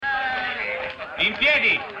In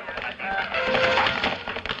piedi!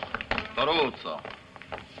 Toruzzo,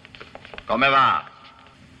 come va?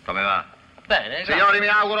 Come va? Bene, Signori, mi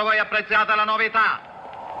auguro voi apprezziate la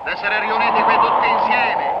novità d'essere riuniti qui tutti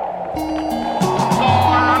insieme.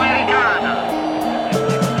 Oh, all'americana!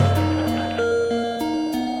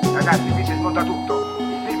 Ragazzi, qui si smonta tutto.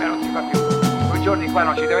 Il film non si fa più. Quei giorni qua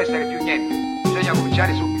non ci deve essere più niente. Bisogna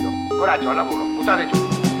cominciare subito. Coraggio, al lavoro, buttate giù.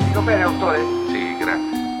 Dico bene, dottore? Sì, grazie.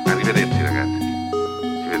 Arrivederci, ragazzi.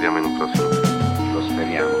 Ci vediamo in un prossimo film. Lo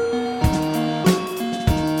speriamo.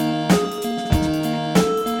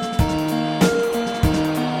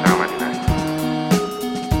 Ciao, marinai.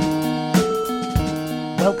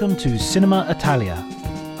 Welcome to Cinema Italia,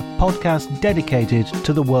 a podcast dedicated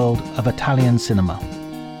to the world of Italian cinema.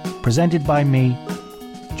 Presented by me,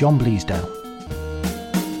 John Bleasdale.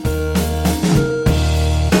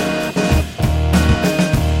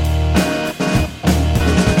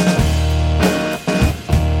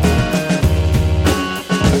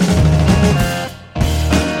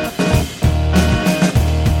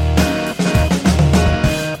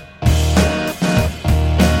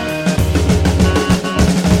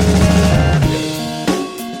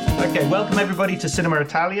 Everybody to Cinema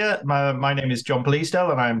Italia. My name is John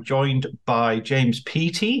Bleasdale, and I'm joined by James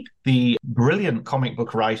Peaty, the brilliant comic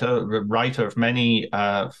book writer of many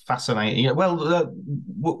fascinating.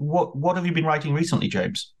 What have you been writing recently,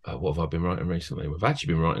 James? What have I been writing recently? I've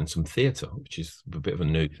actually been writing some theatre, which is a bit of a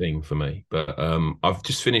new thing for me. But I've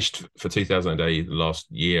just finished for 2008. Last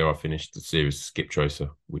year, I finished the series Skip Tracer,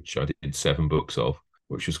 which I did 7 books of,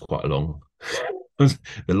 which was quite long.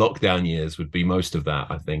 The lockdown years would be most of that,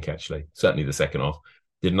 I think, actually. Certainly the second half.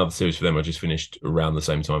 Did another series for them I just finished around the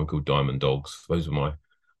same time called Diamond Dogs. Those were my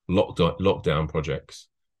lockdown projects.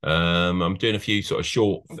 I'm doing a few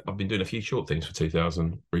I've been doing a few short things for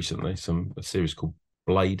 2000 recently. A series called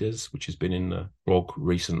Bladers, which has been in the blog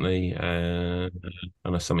recently. And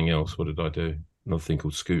something else. What did I do? Another thing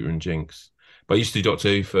called Scooter and Jinx. But I used to do Doctor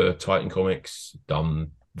Who for Titan Comics,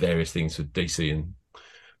 done various things for DC and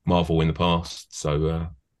Marvel in the past, so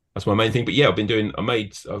that's my main thing. But yeah, I've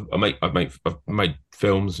made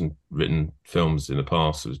films and written films in the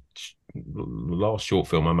past. The last short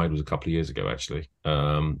film I made was a couple of years ago, actually.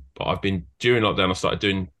 But I've been during lockdown. I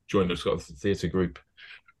started joined a theatre group,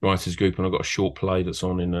 writers group, and I've got a short play that's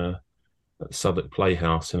on at Southwark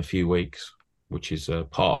Playhouse in a few weeks, which is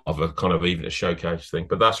part of a kind of even a showcase thing.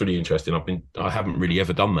 But that's really interesting. I haven't really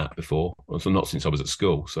ever done that before, so not since I was at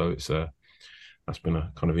school. So it's that's been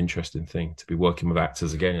a kind of interesting thing to be working with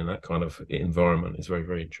actors again in that kind of environment. It's very,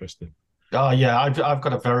 very interesting. Oh yeah, I've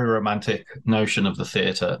got a very romantic notion of the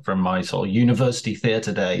theatre from my sort of university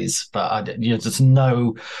theatre days. But there's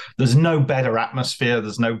no better atmosphere.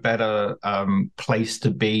 There's no better place to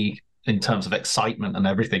be in terms of excitement and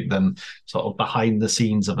everything than sort of behind the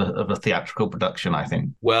scenes of a theatrical production, I think.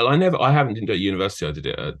 Well, I haven't done it at university. I did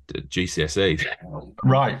it at GCSE.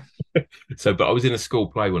 Right. But I was in a school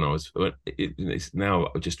play when it's now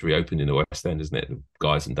just reopened in the West End, isn't it?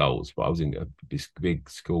 Guys and Dolls. But I was in a big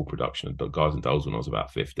school production of Guys and Dolls when I was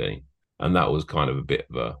about 15. And that was kind of a bit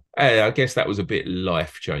of I guess that was a bit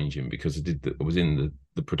life-changing because I was in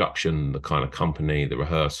the production, the kind of company, the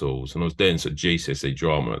rehearsals, and I was doing sort of GCSE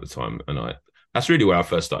drama at the time. And that's really where I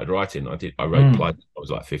first started writing. I wrote plays. I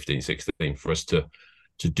was like 15, 16 for us to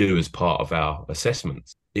do as part of our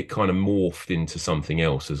assessments. It kind of morphed into something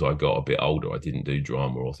else as I got a bit older. I didn't do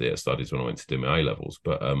drama or theatre studies when I went to do my A-levels,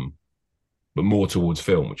 but more towards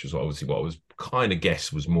film, which was obviously what I was kind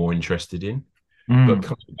of was more interested in. But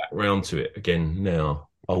coming back around to it again now,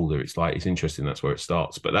 older, it's interesting. That's where it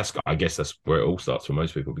starts. But I guess that's where it all starts for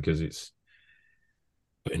most people because it's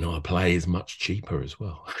putting on a play is much cheaper as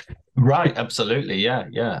well. Right, absolutely,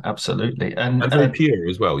 yeah, absolutely, and very pure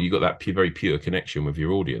as well. You got that very pure connection with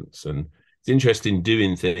your audience, and it's interesting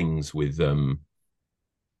doing things with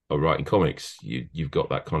writing comics. You've got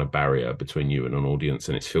that kind of barrier between you and an audience,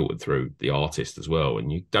 and it's filtered through the artist as well.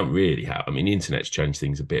 And you don't really have. I mean, the internet's changed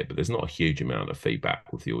things a bit, but there's not a huge amount of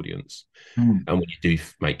feedback with the audience. And when you do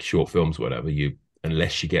make short films, or whatever,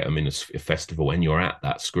 unless you get them in a festival and you're at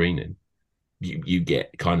that screening, you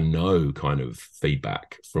get no kind of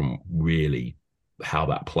feedback from really how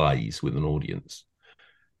that plays with an audience.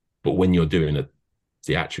 But when you're doing a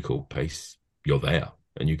theatrical piece, you're there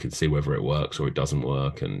and you can see whether it works or it doesn't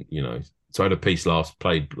work. And, so I had a piece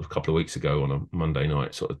played a couple of weeks ago on a Monday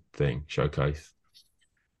night sort of thing, showcase,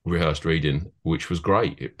 rehearsed reading, which was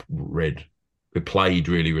great. It played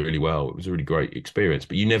really, really well. It was a really great experience,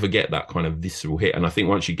 but you never get that kind of visceral hit. And I think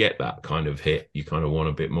once you get that kind of hit, you kind of want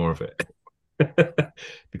a bit more of it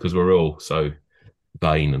because we're all so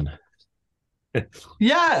vain and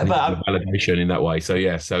Yeah, but validation in that way. So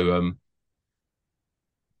yeah,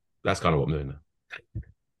 that's kind of what I'm doing now.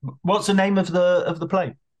 what's the name of the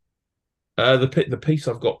play? The piece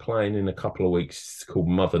I've got playing in a couple of weeks is called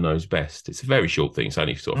Mother Knows Best. It's a very short thing. It's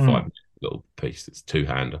only sort of 5 minute little piece. It's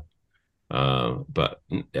two-hander. But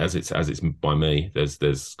as it's by me,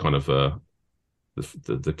 there's kind of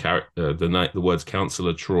the character, the words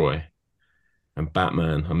Counselor Troy and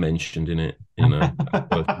Batman are mentioned in it. You know,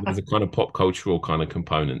 there's a kind of pop cultural kind of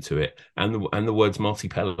component to it, and the words Marty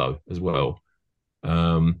Pello as well.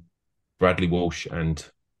 Bradley Walsh and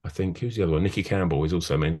I think who's the other one? Nicky Campbell is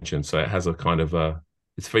also mentioned. So it has a kind of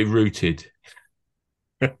it's very rooted.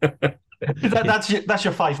 That's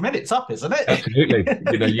your 5 minutes up, isn't it? Absolutely.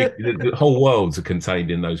 The whole worlds are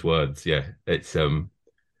contained in those words. Yeah, it's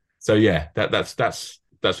So yeah, that's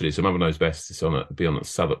what it is. So Mother Knows Best. It's on at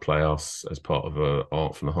Southwark Playhouse as part of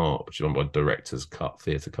Art from the Heart, which is run by Directors Cut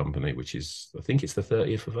Theatre Company, which is I think it's the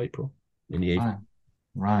 30th of April in the evening.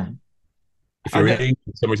 Right. If you're in,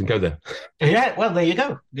 for some reason, go there. Yeah, well, there you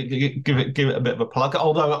go. Give it a bit of a plug.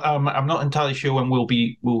 Although I'm not entirely sure when we'll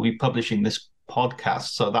be publishing this podcast,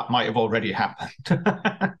 so that might have already happened.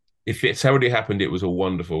 If it's already happened, it was a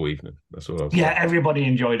wonderful evening. That's what I was saying. Everybody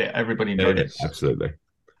enjoyed it. It. Absolutely.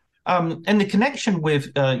 In the connection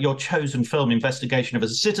with your chosen film, Investigation of a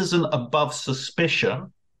Citizen Above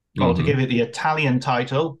Suspicion, or to give it the Italian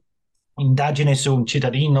title, Indagine su un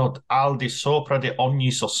cittadino al di sopra di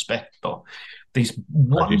ogni sospetto. These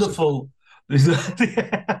wonderful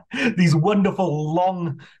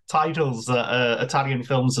long titles that Italian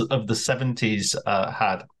films of the 70s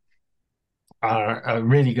had are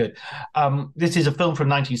really good. This is a film from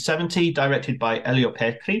 1970, directed by Elio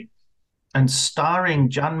Petri, and starring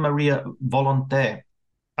Gian Maria Volonté,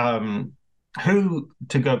 who,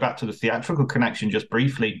 to go back to the theatrical connection just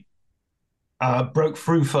briefly, broke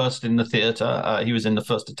through first in the theatre. He was in the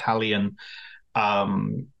first Italian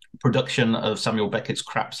production of Samuel Beckett's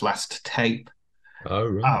Krapp's Last Tape. Oh,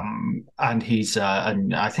 right. And he's,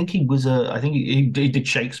 and I think he was I think he did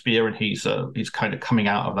Shakespeare, and he's kind of coming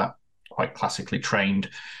out of that quite classically trained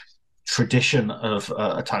tradition of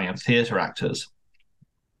Italian theatre actors.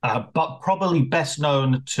 But probably best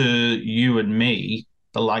known to you and me,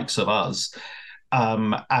 the likes of us,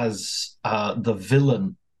 as the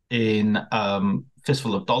villain in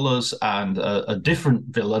Fistful of Dollars, and a different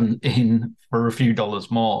villain in For a Few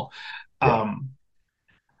Dollars More. Yeah.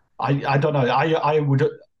 I don't know.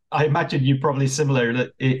 I imagine you probably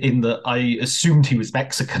similar in that I assumed he was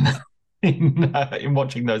Mexican in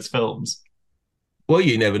watching those films. Well,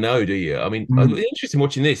 you never know, do you? I mean, interesting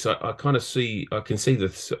watching this. I can see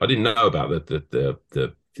that. I didn't know about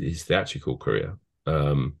his theatrical career.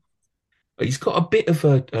 He's got a bit of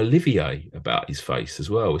a Olivier about his face as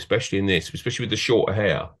well, especially in this, especially with the shorter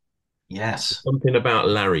hair. Yes, something about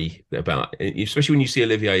Larry, especially when you see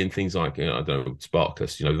Olivier in things like I don't know,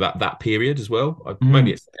 Spartacus. That period as well.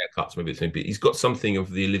 Maybe it's the haircuts, maybe it's him, but he's got something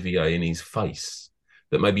of the Olivier in his face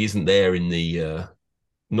that maybe isn't there in the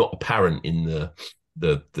not apparent in the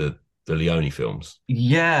Leone films.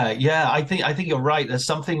 Yeah. I think you're right. There's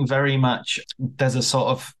something very much. There's a sort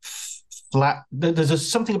of flat. There's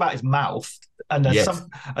something about his mouth, and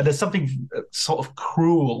there's something sort of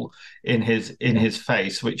cruel in his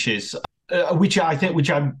face, which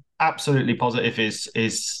I'm absolutely positive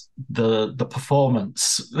is the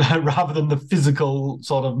performance rather than the physical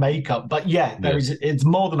sort of makeup. But it's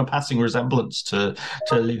more than a passing resemblance to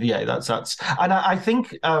Olivier. That's and I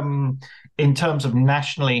think in terms of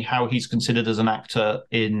nationally how he's considered as an actor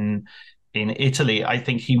in Italy, I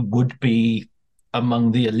think he would be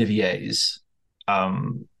among the Oliviers.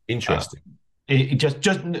 Interesting.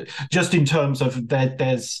 Just in terms of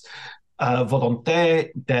there's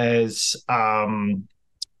Volonté, there's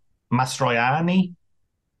Mastroianni,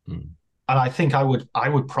 and I think I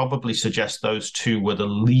would probably suggest those two were the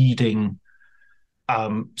leading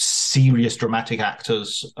serious dramatic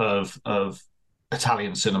actors of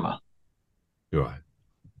Italian cinema. Right.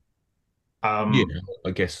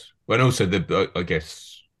 I guess. Well, also I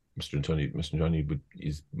guess Mr. Antonioni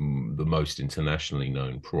is the most internationally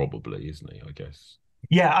known, probably, isn't he? I guess.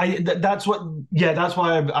 Yeah, that's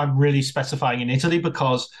why I'm really specifying in Italy,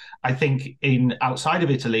 because I think outside of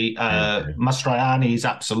Italy, Mastroianni is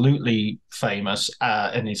absolutely famous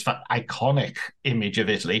and is iconic image of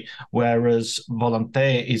Italy, whereas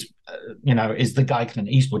Volonté is the guy Clint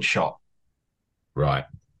Eastwood shot. Right.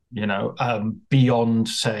 Beyond,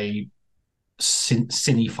 say,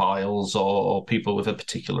 cinephiles or people with a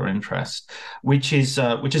particular interest, which is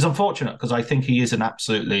unfortunate, because I think he's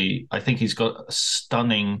got a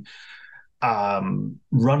stunning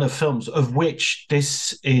run of films, of which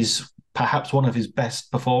this is perhaps one of his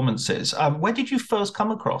best performances. Where did you first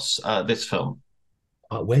come across this film?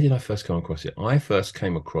 Where did I first come across it? I first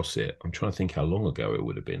came across it, I'm trying to think how long ago it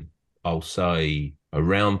would have been. I'll say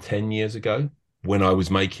around 10 years ago, when I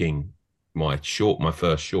was making my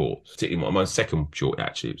first short, particularly my second short,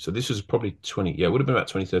 actually. So this was probably it would have been about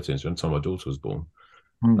 2013, so the time my daughter was born.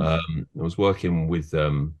 I was working with,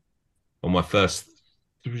 on my first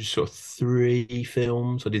three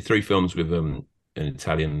films. I did 3 films with an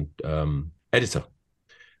Italian editor,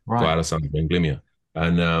 Right. by Alessandro Benglimia.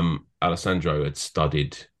 And Alessandro had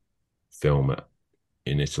studied film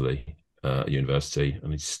in Italy at university,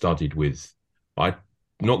 and he studied with, I'm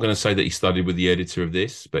not going to say that he studied with the editor of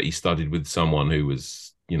this, but he studied with someone who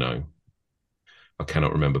was, I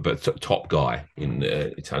cannot remember, but top guy in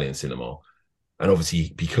Italian cinema. And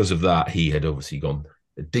obviously, because of that, he had obviously gone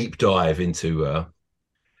a deep dive into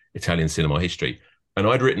Italian cinema history. And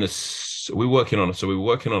I'd written we were working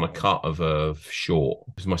on a cut of a short.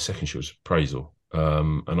 It was my second short, was Appraisal.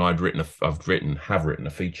 And have written a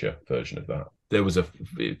feature version of that.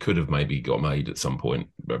 It could have maybe got made at some point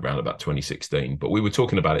around about 2016, but we were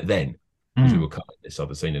talking about it then because we were cutting this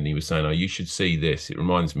other scene, and he was saying, "Oh, you should see this. It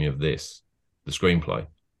reminds me of this, the screenplay."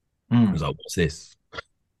 I was like, "What's this?"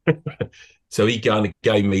 So he kind of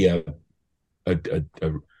gave me a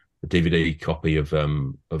DVD copy of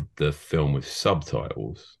the film with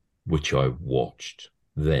subtitles, which I watched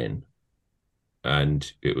then, and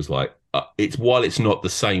it was like, while it's not the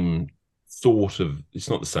same it's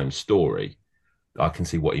not the same story, I can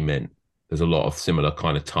see what he meant. There's a lot of similar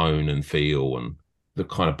kind of tone and feel, and the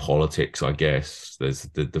kind of politics, I guess. There's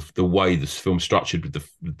the way this film's structured, with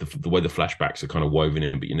the way the flashbacks are kind of woven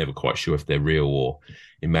in, but you're never quite sure if they're real or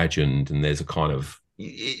imagined. And there's a kind of,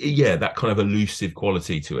 that kind of elusive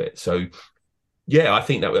quality to it. So yeah, I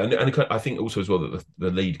think that, and I think also as well that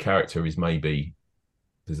the lead character is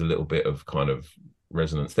there's a little bit of kind of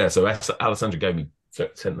resonance there. So Alessandro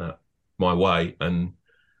sent that my way, and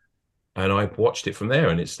I watched it from there,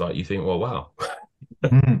 and it's like, you think, well, wow,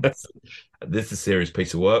 this is a serious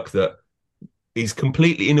piece of work that is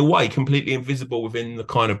completely invisible within the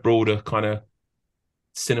kind of broader kind of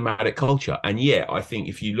cinematic culture. And yet, I think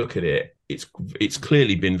if you look at it, it's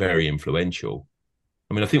clearly been very influential.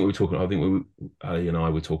 I mean, Ali and I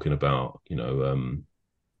were talking about,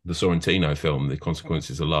 the Sorrentino film, The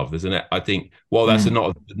Consequences of Love. I think, while that's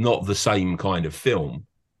not the same kind of film,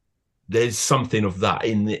 there's something of that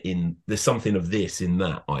there's something of this in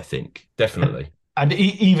that, I think, definitely. And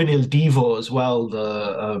even Il Divo as well,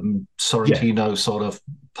 the Sorrentino sort of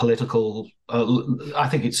political, I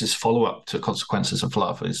think it's his follow-up to Consequences of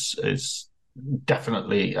Love, is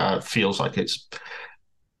definitely feels like it's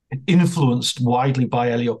influenced widely by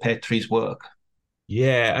Elio Petri's work.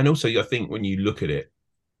 Yeah, and also I think when you look at it,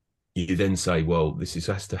 you then say, well, this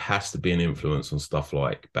has to be an influence on stuff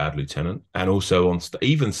like Bad Lieutenant, and also on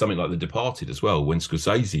even something like The Departed as well. When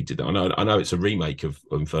Scorsese did that, I know it's a remake of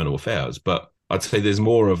Infernal Affairs, but I'd say there's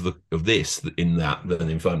more of this in that than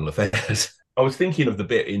Infernal Affairs. I was thinking of the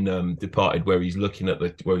bit in Departed where he's looking at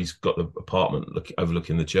where he's got the apartment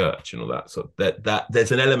overlooking the church and all that. So that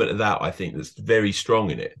there's an element of that, I think, that's very strong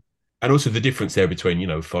in it. And also the difference there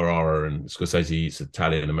between, Ferrara and Scorsese, it's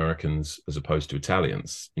Italian Americans as opposed to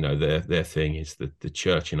Italians. Their thing is that the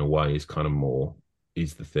church in a way is kind of more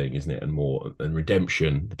is the thing, isn't it? And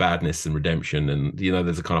redemption, the badness and redemption. And,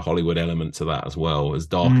 there's a kind of Hollywood element to that as well, as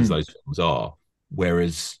dark as those films are.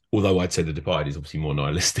 Whereas, although I'd say The Departed is obviously more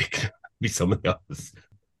nihilistic than some of the others.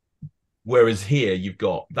 Whereas here you've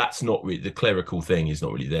got, that's not really, the clerical thing is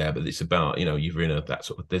not really there, but it's about, you're in that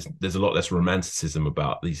sort of, there's a lot less romanticism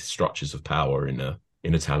about these structures of power in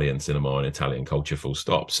Italian cinema and Italian culture, full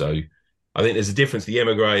stop. So I think there's a difference. The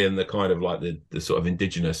emigre and the kind of like the sort of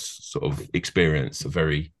indigenous sort of experience are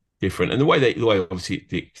very different. And the way obviously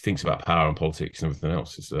it thinks about power and politics and everything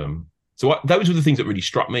else is, those were the things that really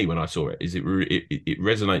struck me when I saw it. Is it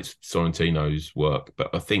resonates Sorrentino's work,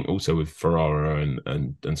 but I think also with Ferrara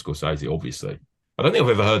and Scorsese. Obviously, I don't think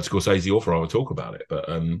I've ever heard Scorsese or Ferrara talk about it, but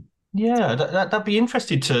yeah, that'd be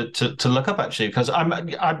interesting to look up, actually, because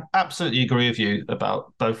I absolutely agree with you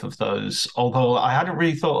about both of those. Although I hadn't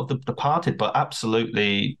really thought of The Departed, but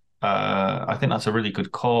absolutely. I think that's a really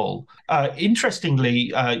good call.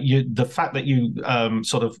 Interestingly, the fact that you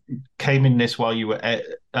sort of came in this while you were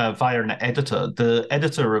via an editor, the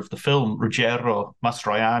editor of the film, Ruggero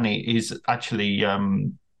Mastroianni, is actually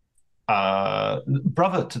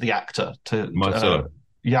brother to the actor, to Marcello.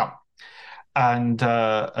 Yeah,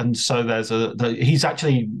 and so he's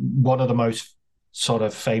actually one of the most sort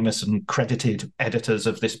of famous and credited editors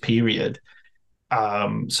of this period.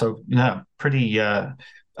 So yeah,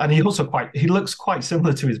 And he also he looks quite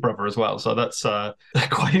similar to his brother as well. So that's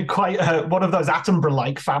quite one of those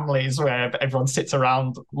Attenborough-like families where everyone sits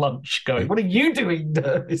around lunch going, "What are you doing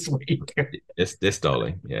this week?" This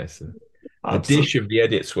darling, yes. The Absolutely. dish of the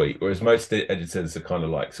edit suite, whereas most editors are kind of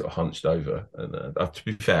like sort of hunched over. And to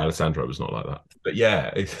be fair, Alessandro was not like that. But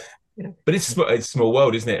yeah, but it's a small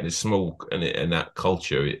world, isn't it? And it's small, and that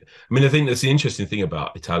culture. I mean, I think that's the interesting thing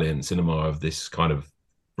about Italian cinema of this kind of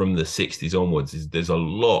from the 60s onwards is there's a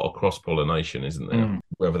lot of cross-pollination, isn't there?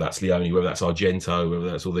 Whether that's Leone, whether that's Argento, whether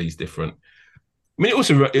that's all these different. I mean,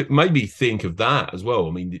 it made me think of that as well.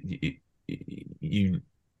 I mean,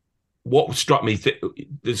 what struck me,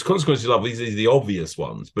 there's consequences of love. These are the obvious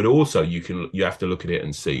ones, but also you have to look at it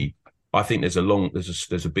and see. I think there's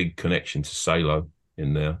a big connection to Salo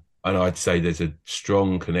in there, and I'd say there's a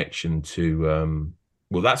strong connection to.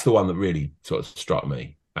 Well, that's the one that really sort of struck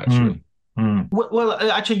me actually. Well,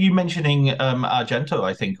 actually, you mentioning Argento,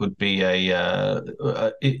 I think, would be in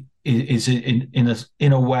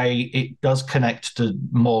a way it does connect to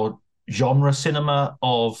more genre cinema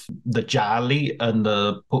of the gialli and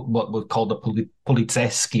what we call the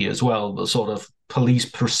polizieschi as well, the sort of police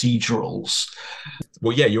procedurals.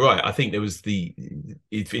 Well, yeah, you're right. I think there was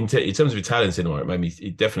in terms of Italian cinema,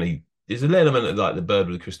 it definitely. There's an element of like the bird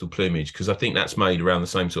with the crystal plumage, because I think that's made around the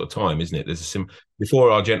same sort of time, isn't it? There's before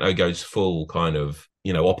Argento goes full kind of,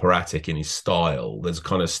 operatic in his style, there's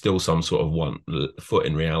kind of still some sort of one foot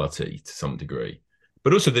in reality to some degree.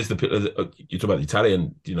 But also there's you talk about the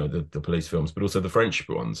Italian, the police films, but also the French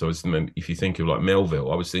ones. So if you think of like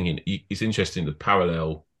Melville, I was thinking it's interesting the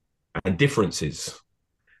parallel and differences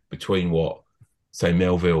between what, say,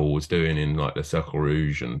 Melville was doing in like the Cercle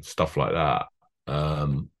Rouge and stuff like that.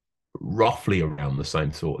 Roughly around the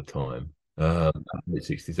same sort of time, mid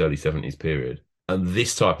 60s, early 70s period. And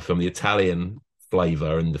this type of film, the Italian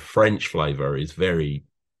flavour and the French flavour is very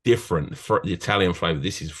different. The Italian flavour,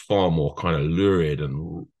 this is far more kind of lurid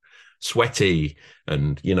and sweaty,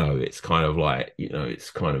 and it's kind of like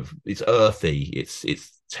it's earthy.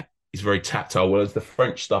 It's very tactile, whereas the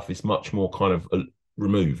French stuff is much more kind of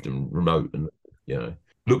removed and remote, and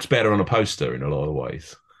looks better on a poster in a lot of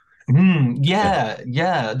ways. Yeah.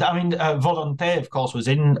 I mean, Volonté, of course, was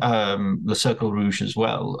in the Cercle Rouge as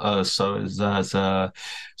well. So there's a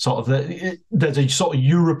sort of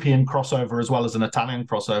European crossover as well as an Italian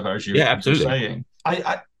crossover, as you were saying.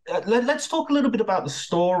 Let's talk a little bit about the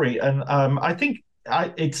story, and I think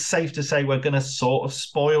it's safe to say we're going to sort of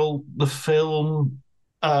spoil the film.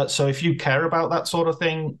 So if you care about that sort of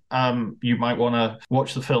thing, you might want to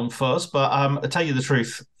watch the film first. But to tell you the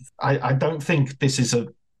truth, I don't think this is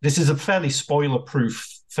a fairly spoiler-proof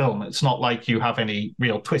film. It's not like you have any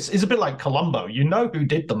real twists. It's a bit like Columbo. You know who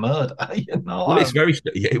did the murder. Well, it's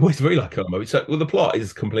it was very like Columbo. The plot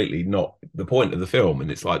is completely not the point of the film, and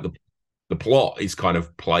it's like the plot is kind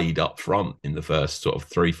of played up front in the first sort of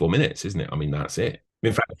 3-4 minutes, isn't it? I mean, that's it.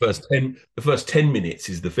 In fact, the first 10 minutes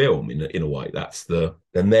is the film in a way.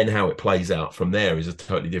 And then how it plays out from there is a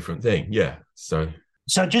totally different thing. Yeah. So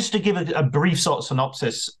just to give a brief sort of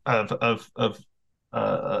synopsis of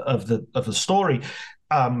the story,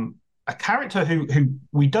 a character who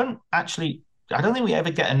we don't actually, I don't think we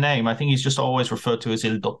ever get a name. I think he's just always referred to as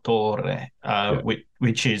Il Dottore,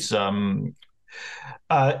 which is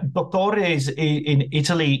Dottore is in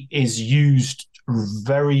Italy is used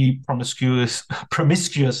very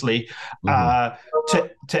promiscuously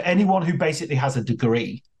to anyone who basically has a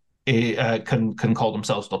degree. Can call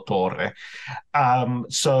themselves dottore,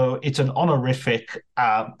 so it's an honorific,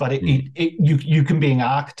 but you can be an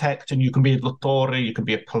architect and you can be a dottore, you can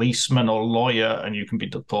be a policeman or lawyer and you can be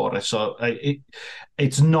dottore. So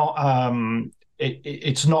it's not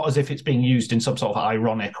it's not as if it's being used in some sort of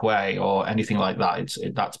ironic way or anything like that.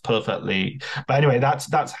 That's perfectly. But anyway,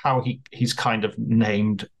 that's how he's kind of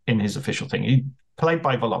named in his official thing. He played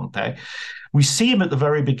by Volonté. We see him at the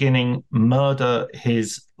very beginning murder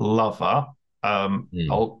his lover,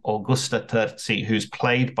 Augusta Terzi, who's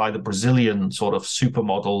played by the Brazilian sort of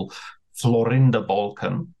supermodel Florinda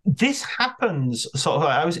Balkan. This happens sort of.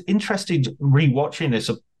 I was interested rewatching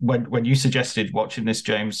this when you suggested watching this,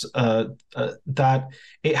 James. That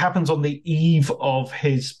it happens on the eve of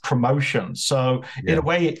his promotion. So in a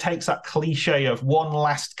way, it takes that cliche of one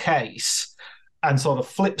last case and sort of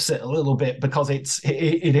flips it a little bit, because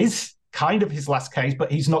it is kind of his last case,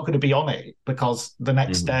 but he's not going to be on it because the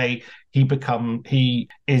next day he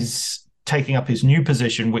is taking up his new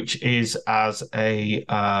position, which is as a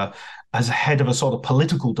head of a sort of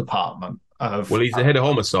political department. Well, he's the head of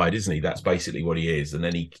homicide, isn't he? That's basically what he is, and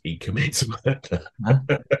then he commits murder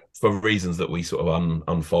for reasons that we sort of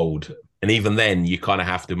unfold And even then, you kind of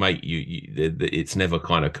have to make it's never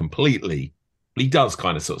kind of completely. He does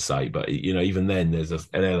kind of sort of say, but even then, there's an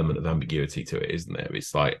element of ambiguity to it, isn't there?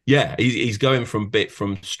 It's like, yeah, he's going from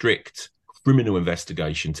strict criminal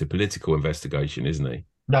investigation to political investigation, isn't he?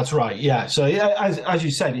 That's right. Yeah. So yeah, as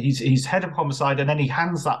you said, he's head of homicide, and then he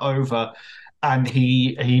hands that over, and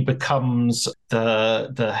he becomes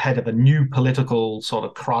the head of a new political sort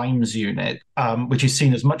of crimes unit, which is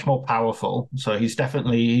seen as much more powerful. So he's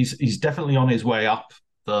definitely on his way up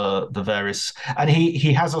the various, and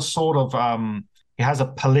he has a sort of he has a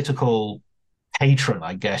political patron,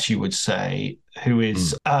 I guess you would say, who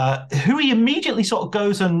he immediately sort of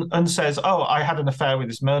goes and says, "Oh, I had an affair with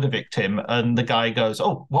this murder victim," and the guy goes,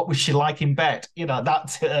 "Oh, what was she like in bed?"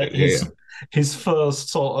 That's his first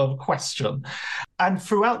sort of question. And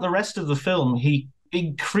throughout the rest of the film, he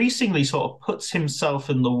increasingly sort of puts himself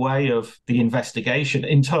in the way of the investigation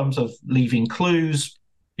in terms of leaving clues,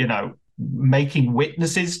 making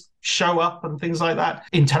witnesses show up and things like that,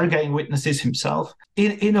 interrogating witnesses himself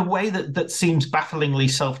in a way that seems bafflingly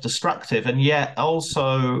self-destructive. And yet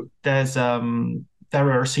also there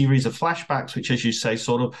are a series of flashbacks which, as you say,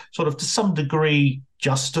 sort of to some degree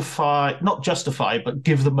not justify, but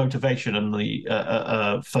give the motivation and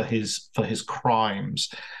the for his crimes.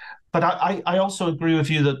 But I also agree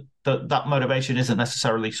with you that motivation isn't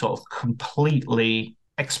necessarily sort of completely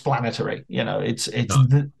explanatory.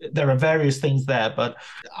 There are various things there, but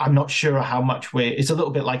I'm not sure how much it's a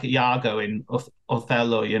little bit like Iago in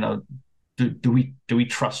Othello. Do we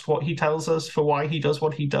trust what he tells us for why he does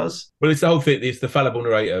what he does? Well, it's the whole thing. It's the fallible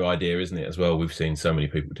narrator idea, isn't it? As well, we've seen so many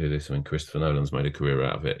people do this. I mean, Christopher Nolan's made a career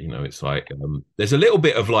out of it. It's like there's a little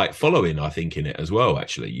bit of like following, I think, in it as well.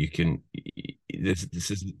 Actually, this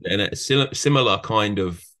is a similar kind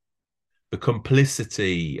of the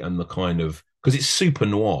complicity and the kind of, because it's super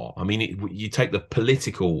noir. I mean, you take the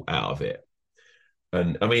political out of it,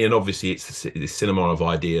 and I mean, and obviously it's the cinema of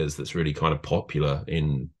ideas that's really kind of popular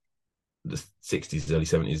in the 60s, early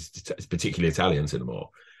 70s, particularly Italian cinema.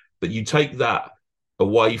 But you take that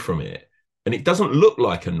away from it, and it doesn't look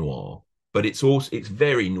like a noir, but it's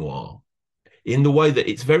very noir in the way that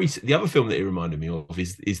it's very. The other film that it reminded me of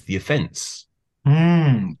is The Offense.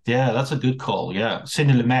 Yeah, that's a good call. Yeah,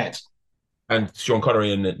 Sidney Lumet. And Sean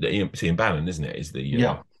Connery and Ian Bannon, isn't it? Is the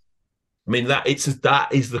yeah. I mean, that is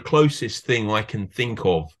the closest thing I can think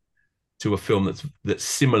of to a film that's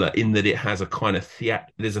similar in that it has a kind of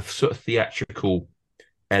there's a sort of theatrical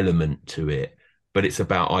element to it, but it's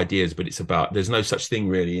about ideas. But there's no such thing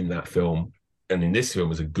really in that film, and in this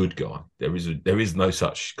film as a good guy. There is no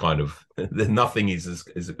such kind of. Nothing is as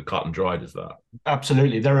cut and dried as that.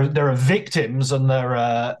 Absolutely, there are victims, and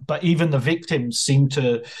but even the victims seem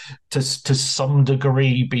to some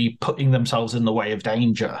degree be putting themselves in the way of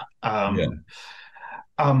danger. The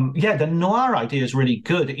noir idea is really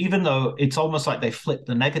good, even though it's almost like they flip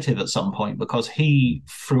the negative at some point, because he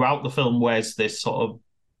throughout the film wears this sort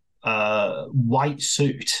of white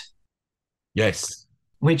suit. Yes.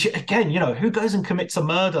 Which, again, who goes and commits a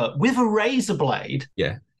murder with a razor blade?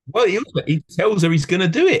 Yeah. Well, he tells her he's going to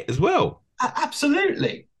do it as well.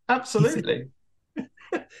 Absolutely.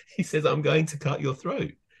 He says, "I'm going to cut your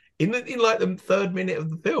throat." In like the third minute of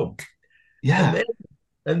the film. Yeah.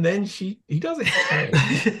 And then he does it.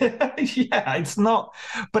 Yeah, it's not.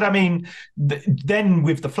 But I mean, then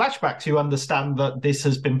with the flashbacks, you understand that this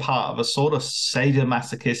has been part of a sort of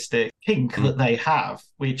sadomasochistic kink that they have,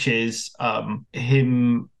 which is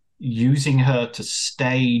him using her to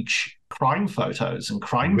stage crime photos and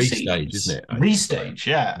crime scenes. Restage, isn't it? Restage,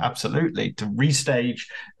 yeah, absolutely. To restage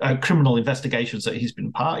criminal investigations that he's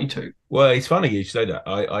been party to. Well, it's funny you say that.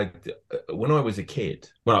 I when I was a kid,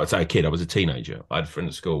 when I would say a kid, I was a teenager. I had a friend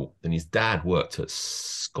at school, and his dad worked at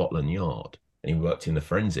Scotland Yard, and he worked in the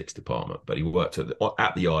forensics department, but he worked at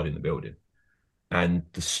the yard in the building. And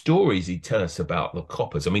the stories he'd tell us about the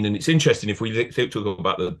coppers. I mean, and it's interesting if we talk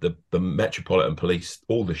about the Metropolitan Police,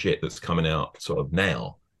 all the shit that's coming out sort of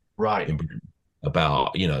now. Right.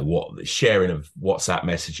 About, what sharing of WhatsApp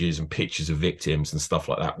messages and pictures of victims and stuff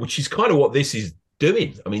like that, which is kind of what this is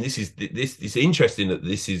doing. I mean, it's interesting that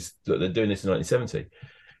they're doing this in 1970.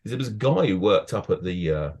 There was a guy who worked up at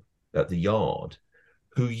the yard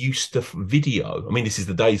who used to video. I mean, this is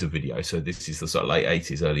the days of video, so this is the sort of late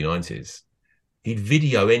 80s, early 90s. He'd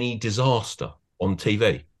video any disaster on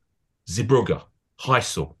TV. Zeebrugge,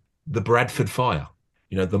 Heysel, the Bradford Fire,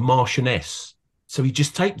 the Marchioness. So he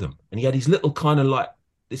just taped them, and he had his little kind of like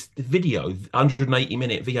this video,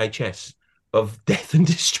 180-minute VHS of death and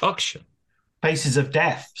destruction. Faces of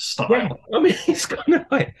Death style. Yeah, I mean, it's kind of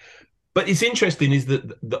like, But it's interesting is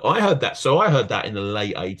that I heard that. So I heard that in the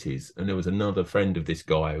late 80s. And there was another friend of this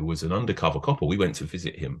guy who was an undercover copper. We went to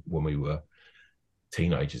visit him when we were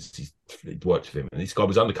teenagers. He worked with him. And this guy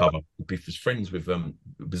was undercover. He was friends with,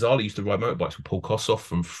 bizarrely used to ride motorbikes with Paul Kossoff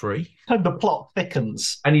from Free. And the plot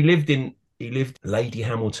thickens. And he lived Lady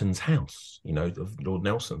Hamilton's house, of Lord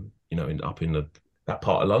Nelson, up in that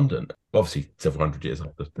part of London. Obviously, several hundred years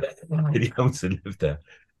after Lady Hamilton lived there.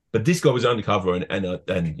 But this guy was undercover, and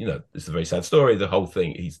it's a very sad story. The whole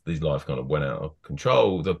thing, his life kind of went out of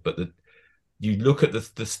control. You look at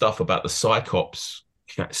the stuff about the Psychops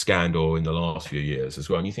scandal in the last few years as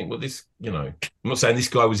well, and you think, well, this, I'm not saying this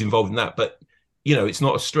guy was involved in that, but it's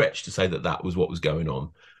not a stretch to say that was what was going on.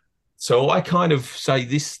 So I kind of say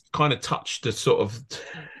this kind of touched a sort of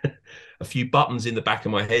a few buttons in the back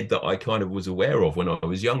of my head that I kind of was aware of when I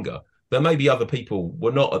was younger. That maybe other people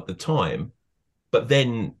were not at the time, but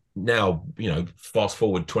then now, fast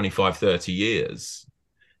forward 25, 30 years,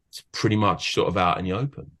 it's pretty much sort of out in the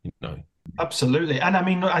open, Absolutely. And I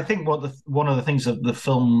mean, I think one of the things that the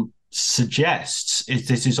film suggests is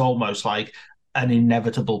this is almost like an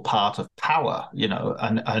inevitable part of power,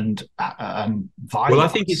 and violence. Well, I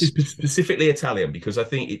think this is specifically Italian, because I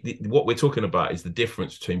think what we're talking about is the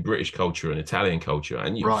difference between British culture and Italian culture.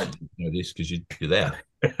 And you know this because you're there.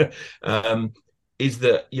 Is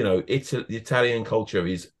that, the Italian culture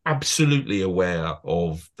is absolutely aware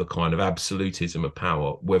of the kind of absolutism of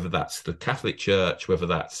power, whether that's the Catholic Church, whether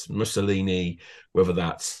that's Mussolini, whether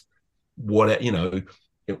that's Udivo,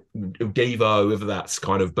 whether that's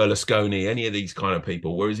kind of Berlusconi, any of these kind of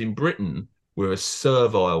people. Whereas in Britain, we're a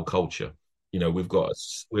servile culture.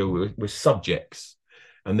 We're subjects.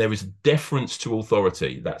 And there is deference to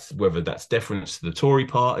authority. Whether that's deference to the Tory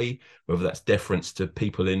party, whether that's deference to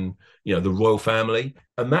people in, the royal family.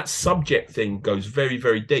 And that subject thing goes very,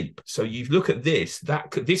 very deep. So you look at this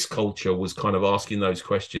culture was kind of asking those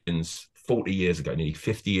questions 40 years ago, nearly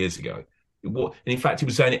 50 years ago. And in fact, he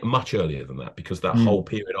was saying it much earlier than that, because that whole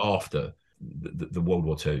period after the World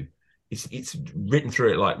War II, it's written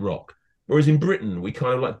through it like rock. Whereas in Britain, we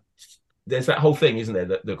kind of there's that whole thing, isn't there,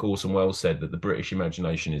 that Orson Welles said that the British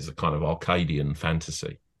imagination is a kind of Arcadian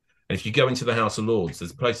fantasy. And if you go into the House of Lords,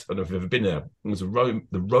 there's a place, I don't know if you've ever been there, there's the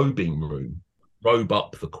robing room, robe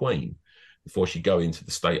up the Queen before she go into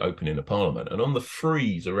the state opening of Parliament. And on the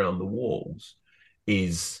frieze around the walls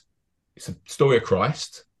it's a story of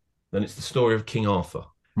Christ, then it's the story of King Arthur.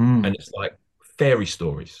 And it's like fairy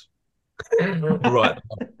stories. Right.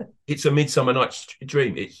 It's a Midsummer Night's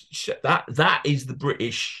Dream. It's that is the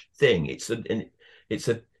British thing. It's an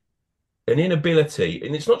inability,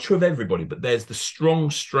 and it's not true of everybody, but there's the strong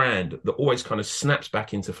strand that always kind of snaps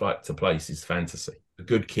back into place is fantasy. The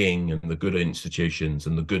good king and the good institutions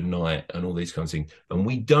and the good knight and all these kinds of things. And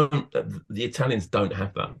the Italians don't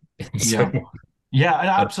have that.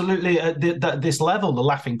 Yeah, absolutely. At this level, the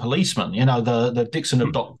laughing policeman, the Dixon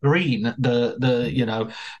of Dock Green,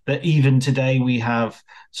 that even today we have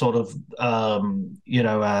sort of,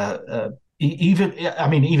 even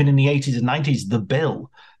in the 80s and 90s, the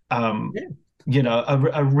Bill,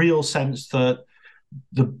 a real sense that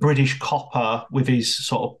the British copper with his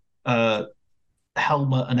sort of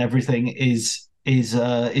helmet and everything is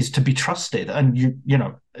to be trusted. And,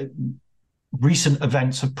 recent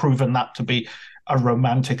events have proven that to be a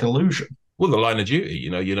romantic illusion. Well, the line of duty,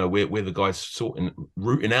 we're the guys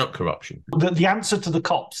rooting out corruption. The answer to the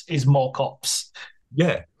cops is more cops.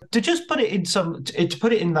 Yeah. To just put it in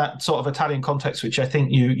that sort of Italian context, which I think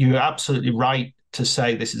you're absolutely right to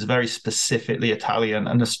say this is very specifically Italian,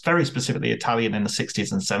 and it's very specifically Italian in the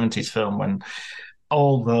 60s and 70s film when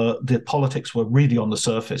all the politics were really on the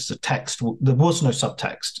surface. The text, there was no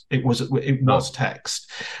subtext. It was text.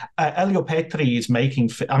 Elio Petri is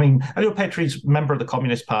Elio Petri's member of the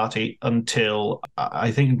Communist Party until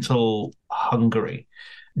Hungary.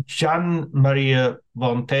 Gian Maria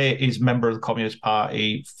Vonte is member of the Communist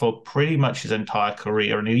Party for pretty much his entire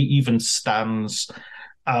career, and he even stands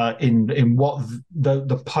in what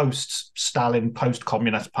the post-Stalin,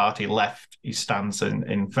 post-Communist Party left. He stands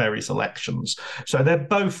in various elections. So they're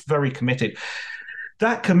both very committed.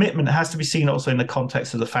 That commitment has to be seen also in the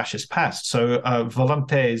context of the fascist past. So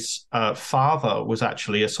Volonte's father was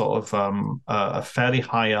actually a sort of a fairly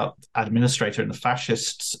high-up administrator in the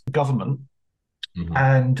fascist government,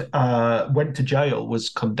 and went to jail, was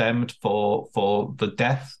condemned for the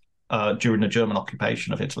death during the German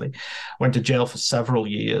occupation of Italy, went to jail for several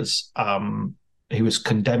years. He was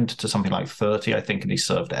condemned to something like 30, I think, and he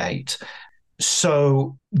served 8.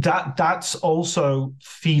 So that's also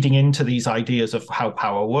feeding into these ideas of how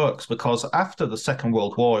power works, because after the Second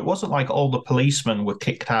World War, it wasn't like all the policemen were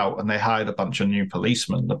kicked out and they hired a bunch of new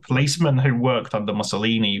policemen. The policemen who worked under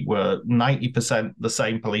Mussolini were 90% the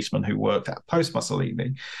same policemen who worked at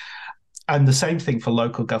post-Mussolini. And the same thing for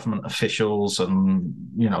local government officials and,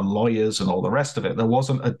 lawyers and all the rest of it. There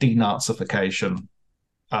wasn't a denazification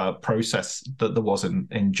process that there was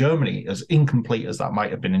in Germany, as incomplete as that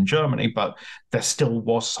might have been in Germany, but there still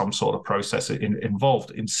was some sort of process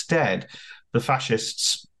involved. Instead, the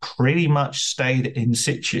fascists pretty much stayed in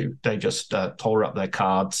situ. They just tore up their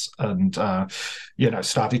cards and,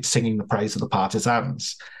 started singing the praise of the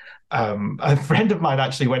partisans. A friend of mine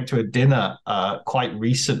actually went to a dinner quite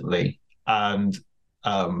recently, and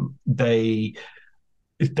they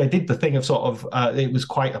did the thing of sort of, it was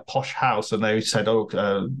quite a posh house, and they said, go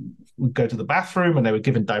to the bathroom, and they were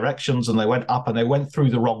given directions, and they went up and they went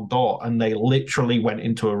through the wrong door, and they literally went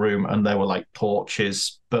into a room and there were like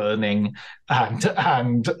torches burning and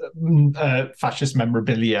fascist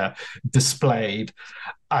memorabilia displayed.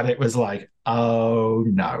 And it was like, oh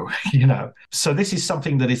no, So this is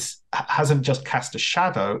something that hasn't just cast a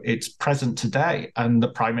shadow, it's present today. And the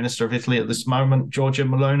Prime Minister of Italy at this moment, Giorgia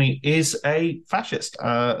Meloni, is a fascist.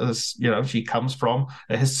 She comes from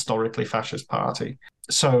a historically fascist party.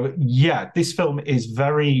 So yeah, this film is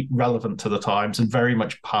very relevant to the times and very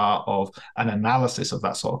much part of an analysis of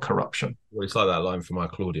that sort of corruption. Well, it's like that line from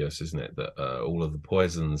Claudius, isn't it? That all of the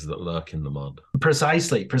poisons that lurk in the mud.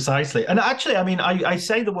 Precisely. And actually, I mean, I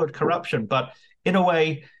say the word corruption, but in a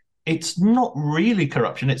way, it's not really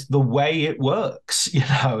corruption. It's the way it works.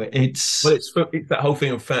 It's that whole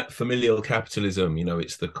thing of familial capitalism.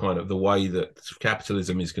 It's the kind of the way that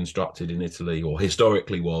capitalism is constructed in Italy, or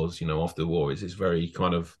historically was. After the war, it's very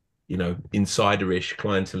kind of insiderish,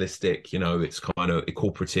 clientelistic. It's kind of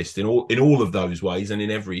corporatist in all of those ways, and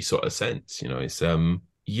in every sort of sense. It's I mean,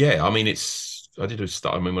 I did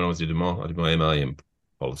when I was doing I did my MA in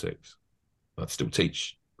politics. I'd still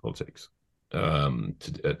teach politics.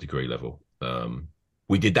 To degree level,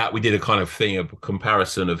 we did a kind of thing, a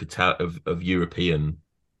comparison of European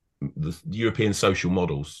social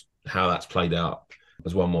models, how that's played out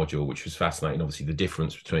as one module, which was fascinating. Obviously, the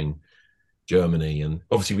difference between Germany and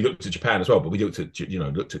obviously we looked at Japan as well, but we looked at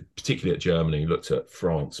particularly at Germany, looked at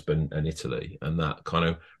France and Italy, and that kind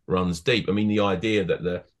of runs deep. I mean, the idea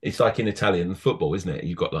that it's like in Italian football, isn't it?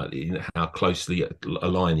 You've got like how closely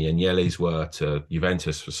aligned the Agnellis were to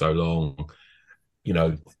Juventus for so long.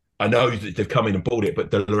 I know that they've come in and bought it,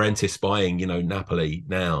 but De Laurentiis buying, Napoli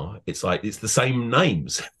now, it's like it's the same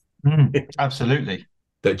names. Absolutely.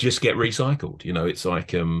 That just get recycled. It's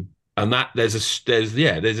like and that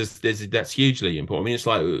that's hugely important. I mean, it's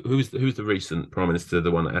like who's the recent Prime Minister,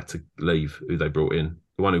 the one that had to leave, who they brought in,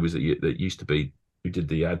 the one who used to be, who did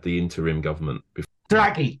the interim government before.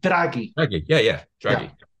 Draghi. Draghi. Yeah.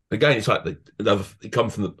 Again, it's like they come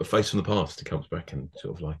from the face from the past. He comes back and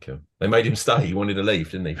sort of like they made him stay. He wanted to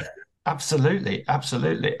leave, didn't he? Absolutely.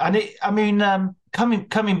 And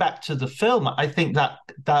coming back to the film, I think that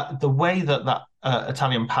the way that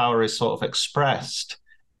Italian power is sort of expressed,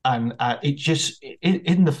 and it just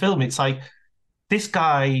in the film, it's like this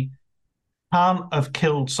guy can't have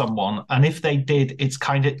killed someone, and if they did, it's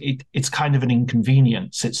kind of an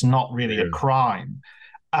inconvenience. It's not really a crime.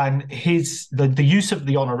 And the use of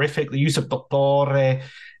the honorific, the use of dottore,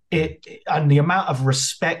 and the amount of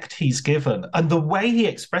respect he's given, and the way he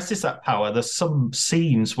expresses that power. There's some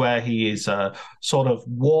scenes where he is sort of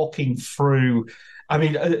walking through. I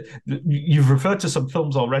mean, you've referred to some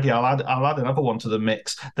films already. I'll add another one to the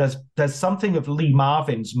mix. There's something of Lee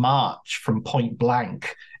Marvin's March from Point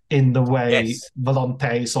Blank in the way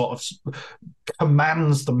Volonté sort of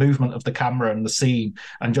commands the movement of the camera and the scene,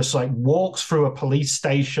 and just like walks through a police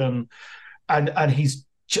station, and he's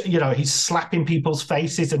slapping people's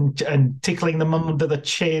faces and tickling them under the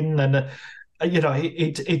chin, and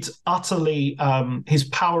it's utterly his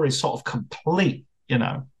power is sort of complete,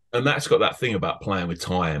 And that's got that thing about playing with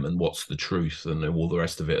time and what's the truth and all the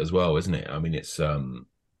rest of it as well, isn't it? I mean, it's I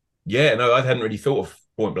hadn't really thought of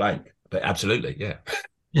Point Blank, but absolutely, yeah.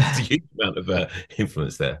 There's a huge amount of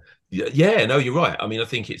influence there. Yeah, no, you're right. I mean, I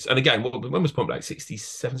think it's, and again, when was Point Blank?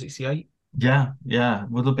 67, 68? Yeah,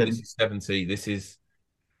 would have been. This is 70. This is,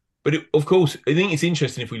 but of course, I think it's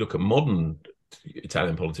interesting if we look at modern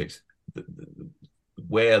Italian politics,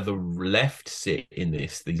 where the left sit in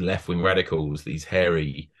this, these left-wing radicals, these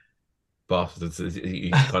hairy bastards,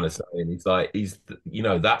 he's kind of saying,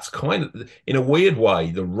 that's kind of, in a weird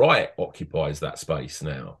way, the right occupies that space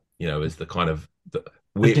now, as the kind of, the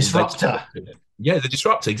disruptor. The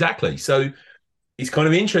disruptor, exactly. So it's kind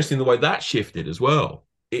of interesting the way that shifted as well.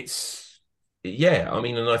 It's yeah, I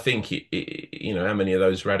mean, and I think how many of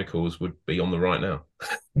those radicals would be on the right now?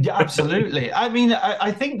 Yeah, absolutely. I mean,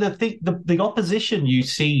 I think the opposition you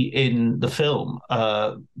see in the film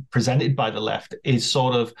presented by the left is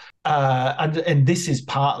sort of, and this is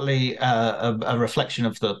partly a reflection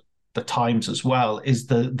of the times as well, is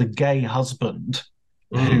the gay husband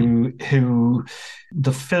who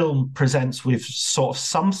the film presents with sort of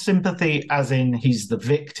some sympathy, as in he's the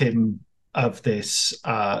victim of this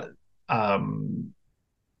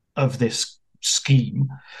scheme,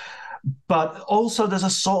 but also there's a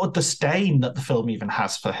sort of disdain that the film even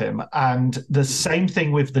has for him. And the same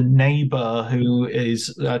thing with the neighbor, who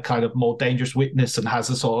is a kind of more dangerous witness and has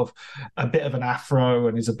a sort of a bit of an afro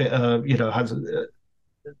and is a bit has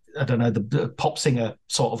I don't know, the pop singer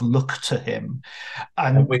sort of look to him.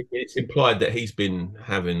 And it's implied that he's been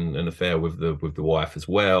having an affair with the wife as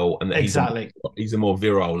well, and that exactly, he's a more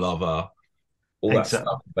virile lover. All that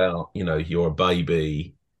stuff about, you're a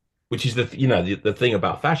baby, which is the thing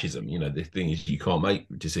about fascism. The thing is, you can't make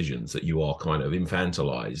decisions, that you are kind of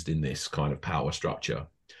infantilized in this kind of power structure,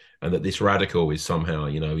 and that this radical is somehow,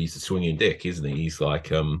 he's a swinging dick, isn't he? He's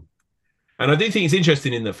like, and I do think it's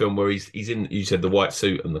interesting in the film where he's in, you said, the white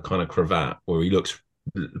suit and the kind of cravat, where he looks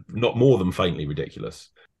not more than faintly ridiculous.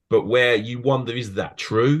 But where you wonder, is that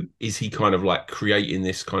true? Is he kind of like creating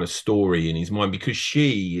this kind of story in his mind? Because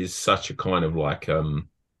she is such a kind of like,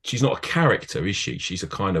 she's not a character, is she? She's a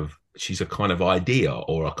kind of idea,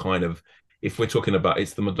 or a kind of, if we're talking about,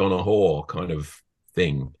 it's the Madonna whore kind of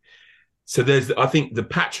thing. So I think the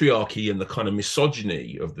patriarchy and the kind of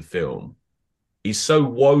misogyny of the film is so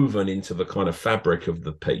woven into the kind of fabric of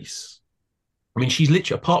the piece. I mean, she's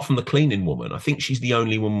literally, apart from the cleaning woman, I think she's the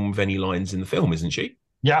only woman with any lines in the film, isn't she?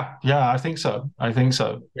 Yeah, I think so. So one of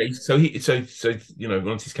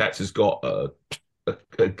his characters has got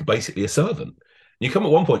basically a servant. You come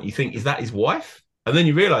at one point, you think, is that his wife? And then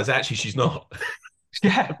you realise actually she's not.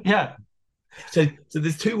 Yeah. So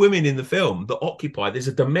there's two women in the film that occupy. There's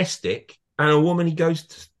a domestic and a woman he goes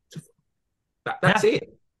to. That's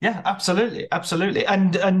it. Yeah, absolutely.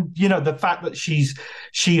 And the fact that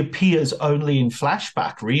she appears only in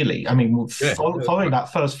flashback, really. I mean, following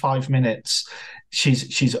that first 5 minutes,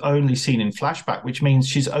 she's only seen in flashback, which means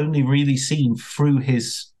she's only really seen through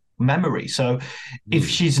his memory. So if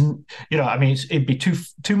she's, it'd be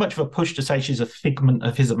too much of a push to say she's a figment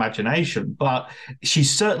of his imagination, but she's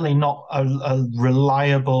certainly not a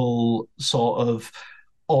reliable sort of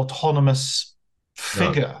autonomous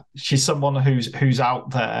figure. No. She's someone who's out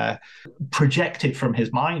there, projected from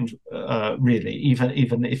his mind, really,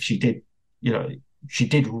 even if she did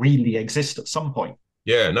really exist at some point.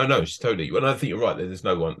 Yeah, no, she's totally. And I think you're right. There's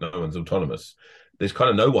no one's autonomous. There's kind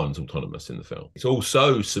of no one's autonomous in the film. It's all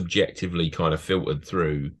so subjectively kind of filtered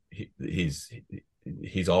through his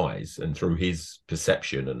eyes and through his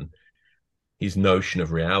perception and his notion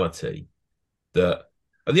of reality. That,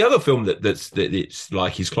 and the other film that's it's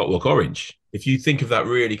like his Clockwork Orange. If you think of that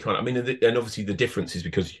really kind of, I mean, and obviously the difference is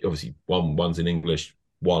because obviously one's in English,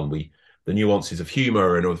 the nuances of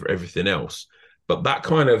humor and everything else, but that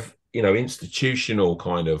kind of, institutional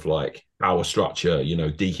kind of like power structure,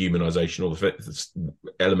 dehumanization, all the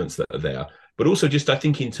elements that are there, but also just, I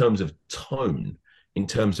think, in terms of tone, in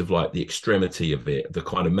terms of like the extremity of it, the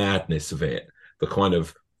kind of madness of it, the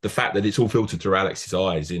fact that it's all filtered through Alex's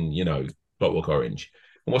eyes in, Clockwork Orange.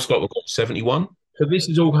 And what's Clockwork Orange, 71? So this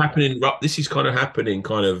is all happening. This is kind of happening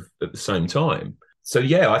kind of at the same time. So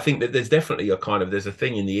yeah, I think that there's definitely there's a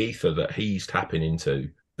thing in the ether that he's tapping into,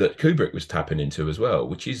 that Kubrick was tapping into as well,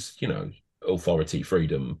 which is, authority,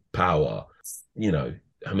 freedom, power.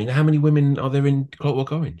 I mean, how many women are there in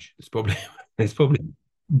Clockwork Orange? It's probably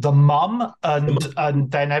the mum,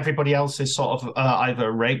 and then everybody else is sort of either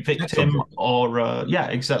a rape victim or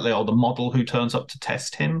exactly, or the model who turns up to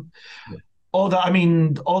test him. Yeah. Or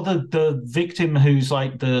the victim who's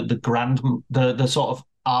like the sort of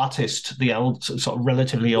artist, the sort of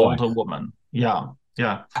relatively older woman. Yeah.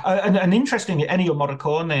 And interestingly, Ennio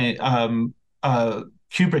Morricone,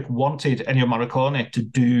 Kubrick wanted Ennio Morricone to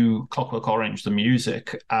do Clockwork Orange, the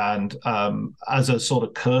music, and as a sort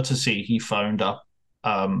of courtesy, he phoned up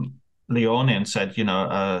Leone and said,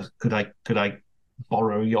 could I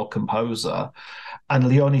borrow your composer? And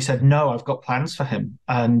Leone said, no, I've got plans for him.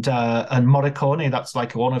 And Morricone, that's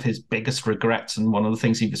like one of his biggest regrets, and one of the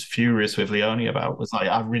things he was furious with Leone about was like,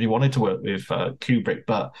 I really wanted to work with Kubrick.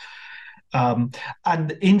 But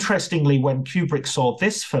and interestingly, when Kubrick saw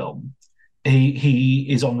this film, he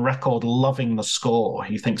is on record loving the score.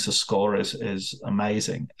 He thinks the score is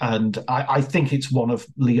amazing. And I think it's one of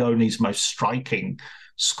Leone's most striking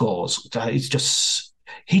scores. It's just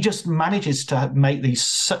he just manages to make these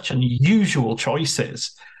such unusual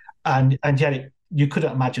choices, and yet you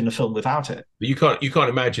couldn't imagine a film without it. But you can't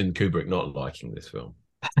imagine Kubrick not liking this film.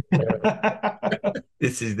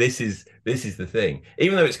 This is the thing.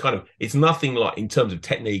 Even though it's nothing like in terms of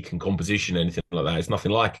technique and composition, anything like that. It's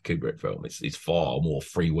nothing like a Kubrick film. It's far more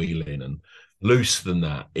freewheeling and loose than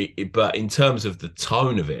that. But in terms of the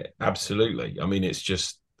tone of it, absolutely. I mean, it's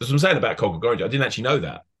just that's what I'm saying about Clockwork Orange. I didn't actually know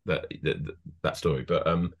that story, but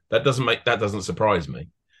that doesn't surprise me.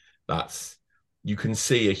 You can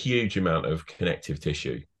see a huge amount of connective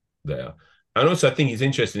tissue there. And also, I think it's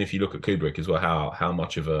interesting if you look at Kubrick as well, how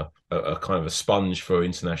much of a kind of a sponge for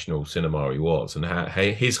international cinema he was, and how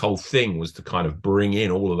his whole thing was to kind of bring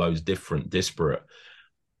in all of those different disparate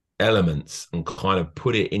elements and kind of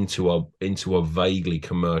put it into a vaguely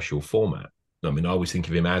commercial format. I mean, I always think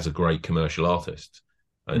of him as a great commercial artist,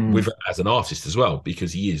 and as an artist as well,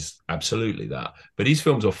 because he is absolutely that. But his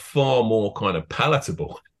films are far more kind of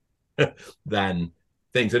palatable than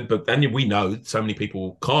things. But we know so many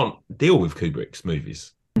people can't deal with Kubrick's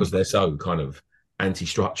movies because they're so kind of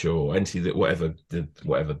anti-structure or whatever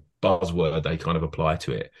buzzword they kind of apply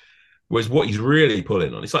to it. Whereas what he's really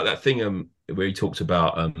pulling on, it's like that thing where he talks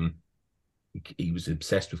about he was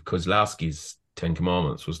obsessed with Kozlowski's Ten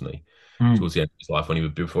Commandments, wasn't he? Towards the end of his life,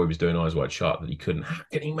 before he was doing Eyes Wide Shut, that he couldn't. How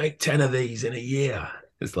can he make 10 of these in a year?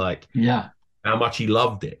 It's like, yeah, how much he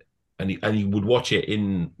loved it, and he would watch it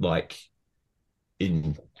in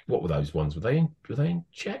what were those ones? Were they in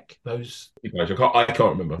Czech? Those I can't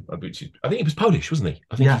remember. I think he was Polish, wasn't he?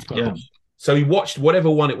 I think he's Polish. Yeah. So he watched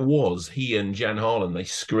whatever one it was. He and Jan Harlan, they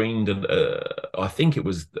screened, and I think it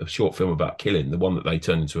was a short film about killing, the one that they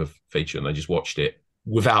turned into a feature, and they just watched it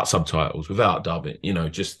without subtitles, without dubbing,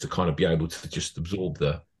 just to kind of be able to just absorb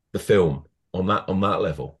the film on that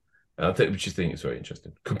level. I just think it's very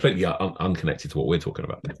interesting. Completely unconnected to what we're talking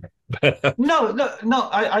about. No.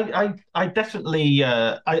 I definitely.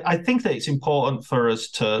 I think that it's important for us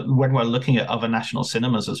to, when we're looking at other national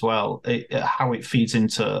cinemas as well, how it feeds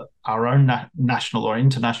into our own national or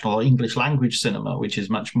international or English language cinema, which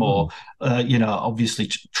is much more, obviously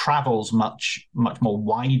travels much more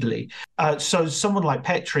widely. So someone like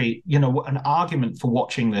Petri, an argument for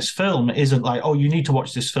watching this film isn't like, oh, you need to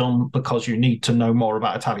watch this film because you need to know more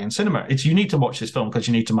about Italian cinema. It's you need to watch this film because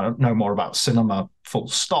you need to know more about cinema, full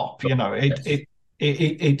stop.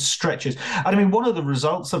 It stretches. And I mean, one of the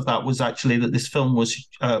results of that was actually that this film was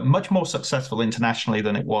much more successful internationally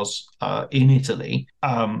than it was in Italy,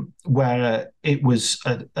 where it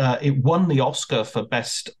won the Oscar for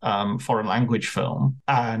Best Foreign Language Film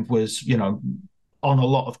and was, on a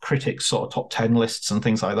lot of critics' sort of top 10 lists and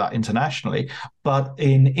things like that internationally. But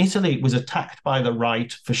in Italy, it was attacked by the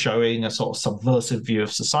right for showing a sort of subversive view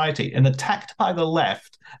of society, and attacked by the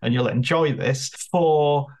left, and you'll enjoy this,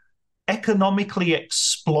 for economically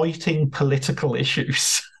exploiting political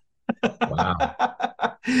issues. Wow.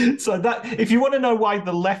 So that, if you want to know why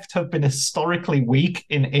the left have been historically weak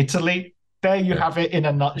in Italy, there you have it in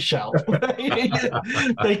a nutshell.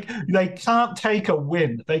 they can't take a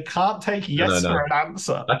win. They can't take yes for an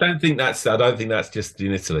answer. I don't think that's just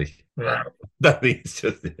in Italy. Yeah. I don't think it's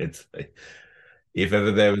just in Italy. If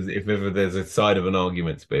ever there's a side of an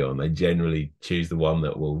argument to be on, they generally choose the one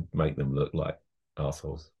that will make them look like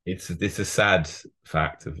assholes. It's a sad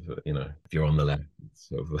fact of, if you're on the left, it's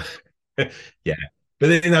sort of yeah. But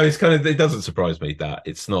it's kind of, it doesn't surprise me that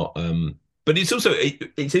it's not. But it's also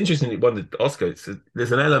it's interesting. It won the Oscar.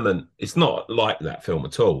 There's an element. It's not like that film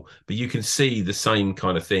at all. But you can see the same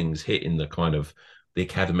kind of things hitting the kind of the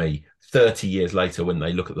Academy 30 years later when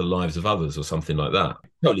they look at the lives of others or something like that.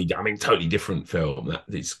 Totally different film.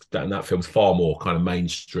 That film's far more kind of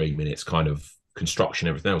mainstream in its kind of construction,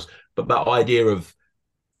 everything else. But that idea of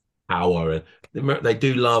power, and they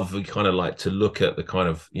do love kind of like to look at the kind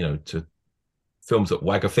of to films that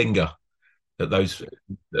wag a finger at those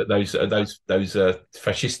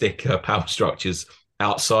fascistic power structures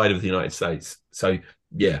outside of the United States. So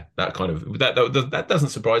yeah, that kind of that doesn't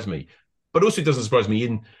surprise me, but also it doesn't surprise me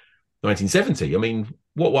in 1970. I mean,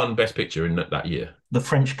 what won Best Picture in that year? The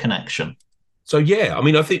French Connection. So yeah, I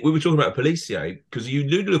mean, I think we were talking about Policier because you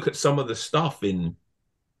do look at some of the stuff in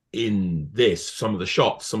this, some of the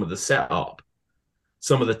shots, some of the setup,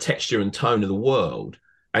 some of the texture and tone of the world,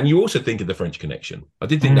 and you also think of The French Connection. I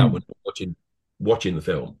did think that when watching the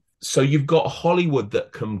film. So you've got Hollywood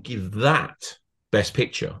that can give that Best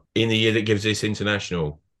Picture in the year that gives this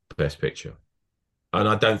international Best Picture, and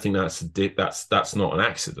I don't think that's not an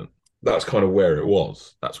accident. That's kind of where it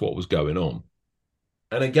was. That's what was going on.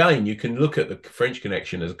 And again, you can look at The French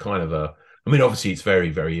Connection as kind of obviously it's very,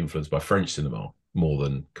 very influenced by French cinema, more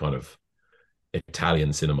than kind of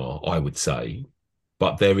Italian cinema, I would say.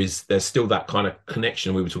 But there's still that kind of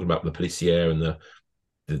connection. We were talking about the policière and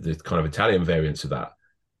the kind of Italian variants of that.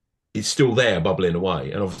 It's still there, bubbling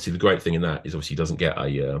away. And obviously, the great thing in that is obviously he doesn't get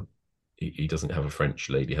he doesn't have a French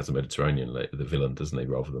lead. He has a Mediterranean lead, the villain, doesn't he,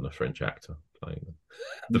 rather than a French actor playing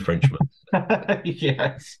the Frenchman.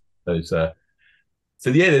 Yes. So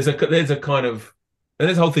yeah, there's a kind of, and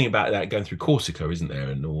there's a whole thing about that going through Corsica, isn't there?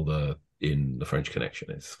 And in the French Connection,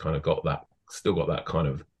 it's kind of still got that kind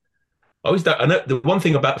of. I know the one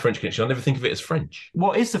thing about the French Connection, I never think of it as French.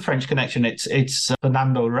 What is the French Connection? It's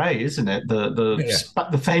Fernando Rey, isn't it?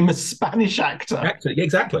 The famous Spanish actor. Yeah,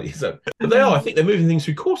 exactly. So, but they are. I think they're moving things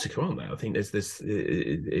through Corsica, aren't they? I think there's this.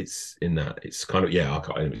 It's in that. It's kind of I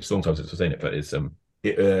can't. It's a long time since I've seen it, but it's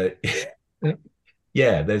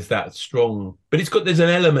yeah. There's that strong, but there's an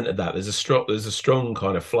element of that. There's a strong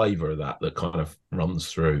kind of flavour of that kind of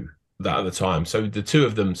runs through that at the time. So the two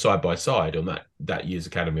of them side by side on that year's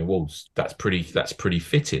Academy Awards, that's pretty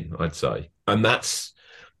fitting, I'd say. And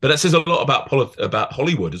but that says a lot about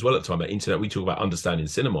Hollywood as well at the time, about internet. We talk about understanding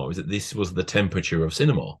cinema, is that this was the temperature of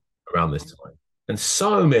cinema around this time. And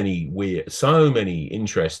so many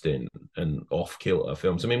interesting and off-kilter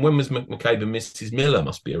films. I mean, when was McCabe and Mrs. Miller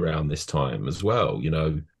must be around this time as well,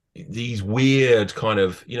 these weird kind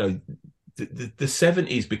of, the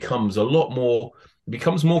 70s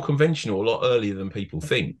becomes more conventional a lot earlier than people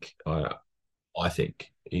think, I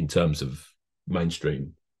think, in terms of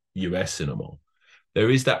mainstream US cinema. There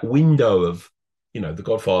is that window of, The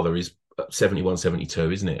Godfather is 71,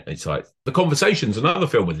 72, isn't it? It's like The Conversation's another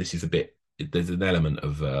film where this is there's an element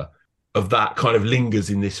of that kind of lingers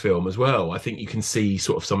in this film as well. I think you can see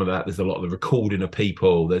sort of some of that. There's a lot of the recording of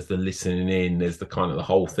people. There's the listening in. There's the kind of the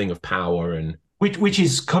whole thing of power and which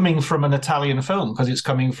is coming from an Italian film because it's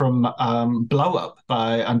coming from Blow Up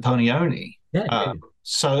by Antonioni. Yeah.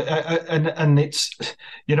 And it's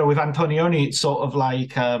with Antonioni, it's sort of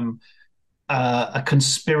like a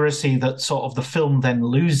conspiracy that sort of the film then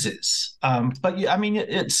loses. But I mean,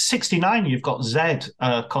 at 69, you've got Zed,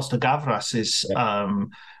 Costa Gavras's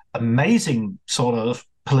amazing sort of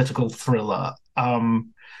political thriller.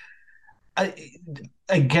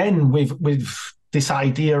 Again, with this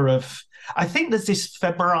idea of, I think there's this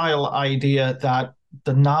febrile idea that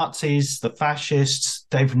the Nazis, the fascists,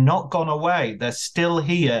 they've not gone away. They're still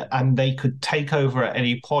here and they could take over at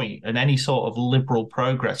any point, and any sort of liberal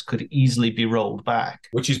progress could easily be rolled back.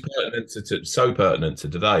 Which is so pertinent to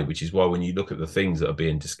today, which is why when you look at the things that are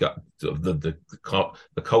being discussed, the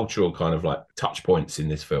cultural kind of like touch points in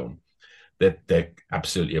this film, they're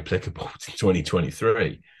absolutely applicable to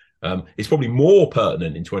 2023. It's probably more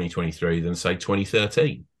pertinent in 2023 than, say,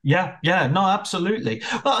 2013. Yeah, no, absolutely.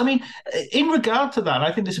 Well, I mean, in regard to that,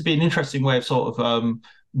 I think this would be an interesting way of sort of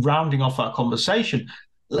rounding off our conversation.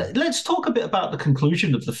 Let's talk a bit about the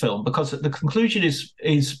conclusion of the film, because the conclusion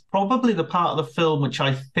is probably the part of the film which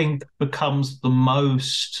I think becomes the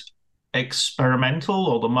most experimental,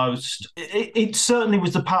 or the most. It certainly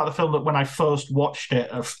was the part of the film that when I first watched it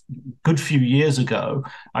a good few years ago,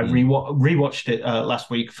 I rewatched it last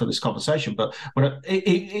week for this conversation. But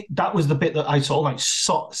that was the bit that I sort of like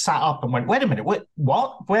sat up and went, "Wait a minute,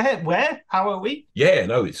 what? Where? How are we?" Yeah,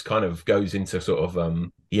 no, it's kind of goes into sort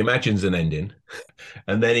of he imagines an ending,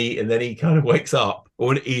 and then he kind of wakes up,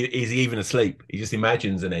 or is he even asleep? He just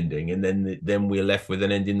imagines an ending, and then we're left with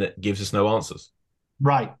an ending that gives us no answers.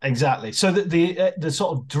 Right, exactly. So the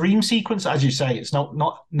sort of dream sequence, as you say, it's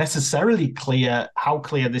not necessarily clear how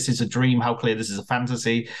clear this is a dream, how clear this is a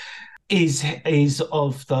fantasy, is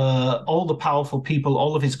of all the powerful people,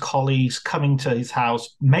 all of his colleagues coming to his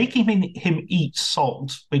house, making him eat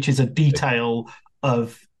salt, which is a detail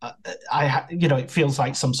of it feels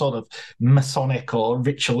like some sort of Masonic or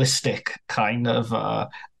ritualistic kind of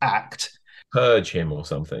act. Purge him or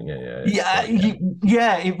something.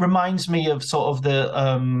 Yeah. It reminds me of sort of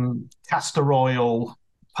the castor oil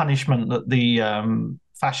punishment that the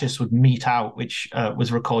fascists would mete out, which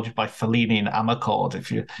was recorded by Fellini in Amarcord,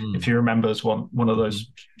 if you remember, as one of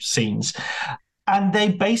those scenes. And they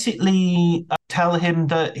basically tell him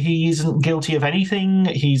that he isn't guilty of anything.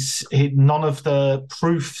 None of the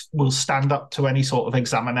proof will stand up to any sort of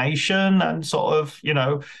examination, and sort of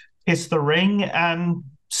kiss the ring and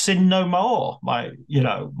sin no more, my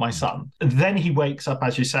son. And then he wakes up,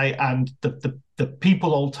 as you say, and the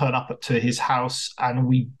people all turn up to his house, and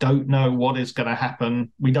we don't know what is going to happen.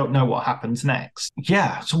 We don't know what happens next.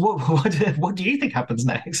 Yeah. So what do you think happens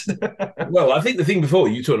next? Well, I think the thing before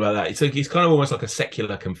you talked about that, it's kind of almost like a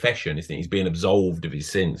secular confession, isn't it? He's being absolved of his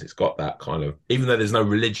sins. It's got that kind of, even though there's no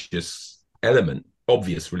religious element,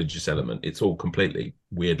 obvious religious element, it's all completely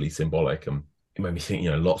weirdly symbolic and it made me think,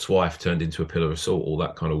 Lot's wife turned into a pillar of salt, all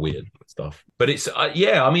that kind of weird stuff. But it's,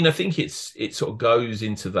 yeah, I mean, I think it sort of goes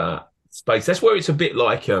into that space. That's where it's a bit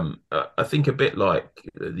like, I think a bit like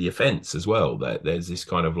The Offense as well. That there's this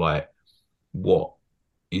kind of like, what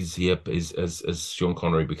is he, has Sean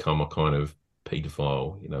Connery become a kind of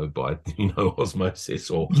paedophile, by, osmosis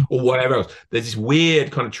or whatever else. There's this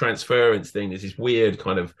weird kind of transference thing. There's this weird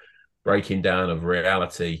kind of breaking down of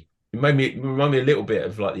reality. It remind me a little bit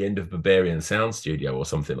of like the end of Barbarian Sound Studio or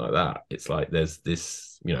something like that. It's like there's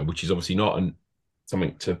this, which is obviously not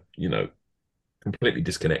something to, completely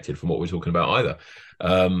disconnected from what we're talking about either.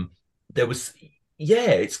 There was,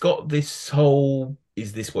 it's got this whole,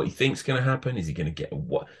 is this what he thinks going to happen? Is he going to get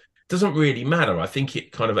what? Doesn't really matter. I think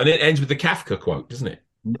it kind of, and it ends with the Kafka quote, doesn't it?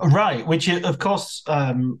 Right, which of course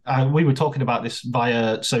we were talking about this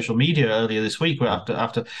via social media earlier this week.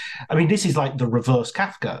 After, I mean, this is like the reverse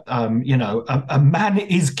Kafka. A man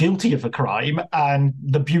is guilty of a crime, and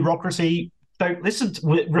the bureaucracy don't listen,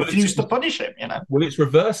 refuse to punish him. Well, it's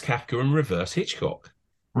reverse Kafka and reverse Hitchcock.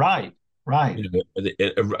 Right.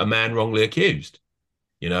 A man wrongly accused.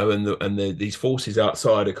 And these forces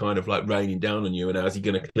outside are kind of like raining down on you, and how's he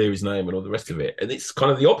going to clear his name and all the rest of it? And it's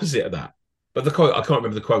kind of the opposite of that. But the quote, I can't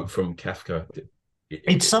remember the quote from Kafka.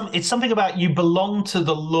 It's something about you belong to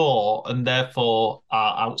the law and therefore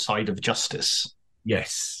are outside of justice.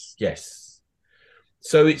 Yes.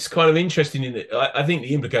 So it's kind of interesting in that. I think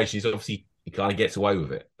the implication is obviously he kind of gets away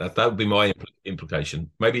with it. That would be my implication.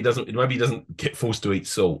 Maybe he doesn't get forced to eat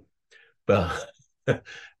salt, but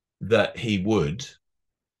that he would,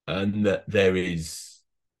 and that there is.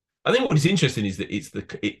 I think what is interesting is that it's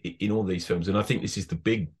in all these films, and I think this is the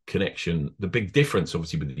big connection, the big difference,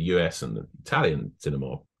 obviously, with the US and the Italian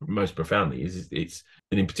cinema, most profoundly, is it's,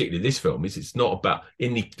 and in particular this film, is it's not about,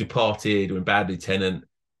 in The Departed or in Bad Lieutenant,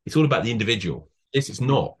 it's all about the individual. This is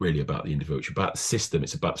not really about the individual. It's about the system.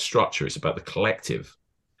 It's about the structure. It's about the collective.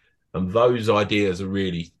 And those ideas are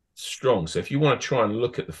really strong. So if you want to try and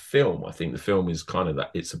look at the film, I think the film is kind of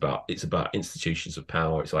that. It's about institutions of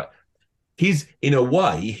power. It's like, in a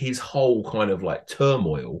way, his whole kind of like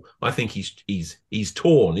turmoil, I think he's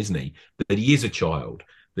torn, isn't he? That he is a child,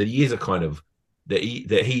 that he is a kind of, that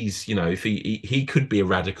he's, if he could be a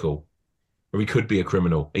radical or he could be a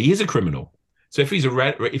criminal. He is a criminal. So if he's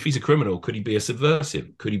a criminal, could he be a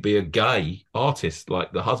subversive? Could he be a gay artist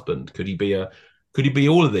like the husband? Could he be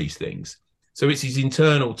all of these things? So it's his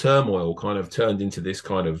internal turmoil kind of turned into this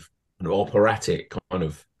kind of an operatic kind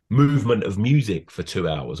of movement of music for 2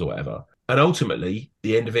 hours or whatever. And ultimately,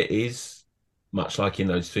 the end of it is much like in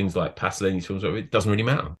those things like Pasolini's films. It doesn't really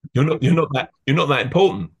matter. You're not that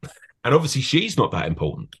important, and obviously she's not that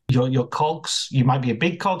important. Your cogs. You might be a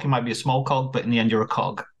big cog, you might be a small cog, but in the end, you're a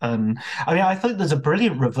cog. And I mean, I think there's a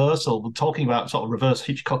brilliant reversal. We're talking about sort of reverse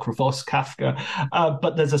Hitchcock, reverse Kafka,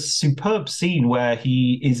 but there's a superb scene where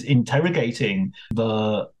he is interrogating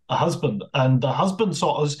the husband, and the husband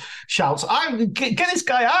sort of shouts, get this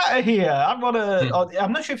guy out of here. I'm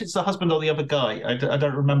not sure if it's the husband or the other guy. I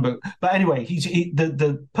don't remember. But anyway,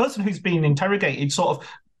 the person who's being interrogated sort of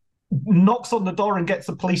knocks on the door and gets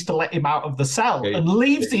the police to let him out of the cell and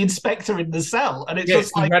leaves the inspector in the cell. And it's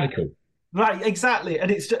just like radical. Right, exactly. And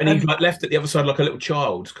it's and he's like left at the other side like a little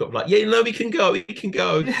child, kind of like, he can go.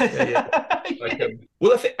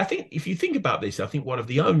 Well, I think if you think about this, I think one of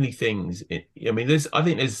the only things,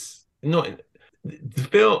 there's not the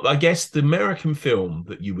film. I guess the American film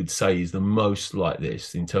that you would say is the most like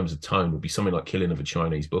this in terms of tone would be something like Killing of a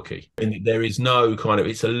Chinese Bookie. And there is no kind of,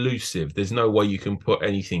 it's elusive. There's no way you can put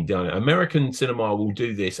anything down. American cinema will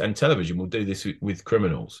do this, and television will do this with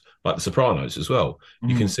criminals, like The Sopranos as well.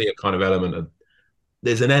 You can see a kind of element of,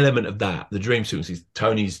 there's an element of that. The dream sequence is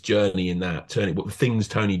Tony's journey in that, what the things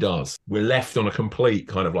Tony does. We're left on a complete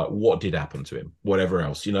kind of like, what did happen to him? Whatever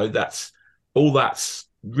else, that's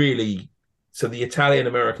really. So the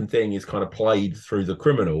Italian-American thing is kind of played through the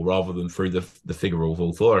criminal rather than through the figure of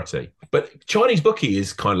authority. But Chinese Bookie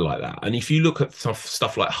is kind of like that. And if you look at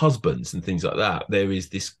stuff like Husbands and things like that, there is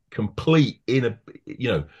this complete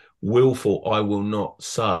willful, I will not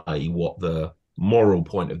say what the moral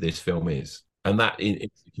point of this film is. And that is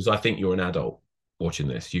because I think you're an adult watching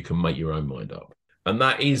this, you can make your own mind up. And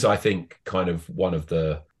that is, I think, kind of one of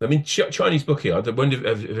the. I mean, Chinese Bookie. Have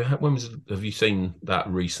you seen that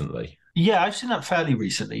recently? Yeah, I've seen that fairly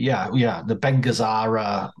recently. Yeah. The Ben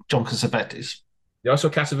Gazzara, John Cassavetes. Yeah, I saw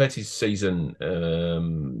Cassavetes' season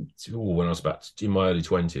when I was about in my early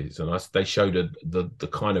 20s, and they showed the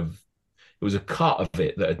kind of, it was a cut of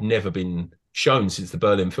it that had never been shown since the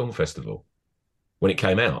Berlin Film Festival when it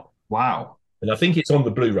came out. Wow. And I think it's on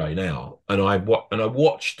the Blu-ray now. And I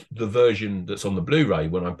watched the version that's on the Blu-ray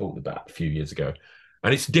when I bought the bat a few years ago,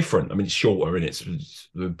 and it's different. I mean, it's shorter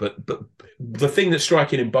and but the thing that's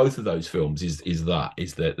striking in both of those films is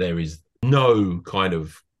that there is no kind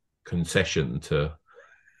of concession to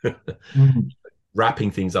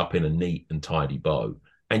wrapping things up in a neat and tidy bow,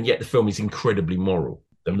 and yet the film is incredibly moral.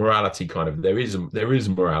 The morality kind of there is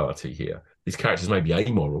morality here. These characters may be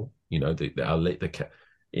amoral, you know.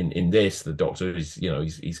 In this, the Doctor is, you know,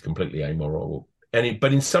 he's completely amoral,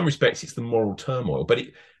 but in some respects, it's the moral turmoil. But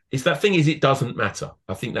it's that thing is, it doesn't matter.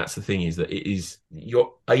 I think that's the thing, is that it is,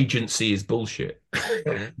 your agency is bullshit.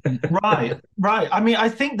 Right. I mean, I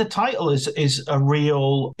think the title is a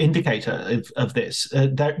real indicator of this.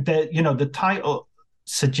 You know, the title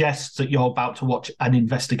suggests that you're about to watch an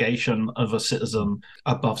investigation of a citizen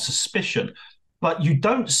above suspicion, but you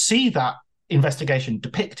don't see that investigation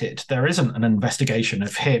depicted. There isn't an investigation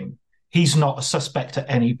of him. He's not a suspect at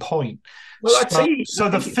any point. Well, so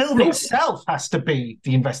the film itself has to be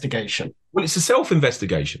the investigation. Well, it's a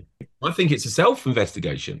self-investigation. I think it's a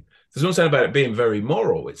self-investigation. There's not saying about it being very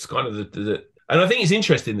moral. It's kind of and I think it's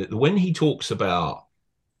interesting that when we talk about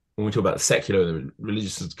the secular, the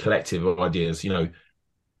religious collective ideas, you know,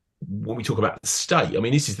 when we talk about the state, I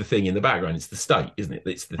mean, this is the thing in the background. It's the state, isn't it?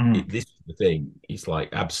 This is the thing. It's like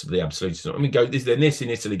absolutely. I mean, this in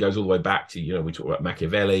Italy goes all the way back to, you know, we talk about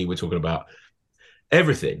Machiavelli. We're talking about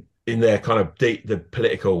everything in their kind of the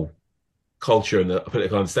political culture and the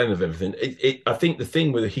political understanding of everything. I think the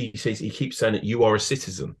thing where he keeps saying that you are a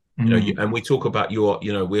citizen, you know, and we talk about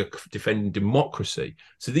we're defending democracy.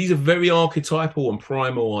 So these are very archetypal and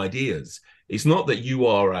primal ideas. It's not that you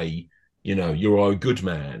are you're a good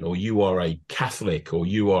man, or you are a Catholic, or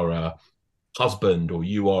you are a husband, or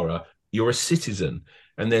you're a citizen.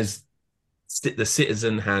 And the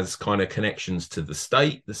citizen has kind of connections to the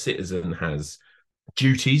state. The citizen has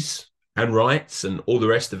duties and rights and all the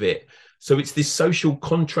rest of it. So it's this social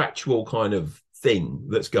contractual kind of thing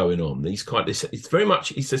that's going on. It's very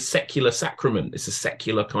much, it's a secular sacrament. It's a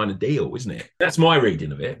secular kind of deal, isn't it? That's my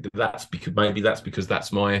reading of it. That's because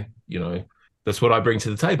that's my, you know, that's what I bring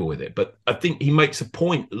to the table with it. But I think he makes a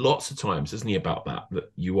point lots of times, doesn't he, about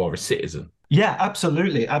that you are a citizen. Yeah,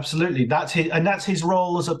 absolutely. That's his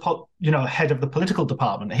role as head of the political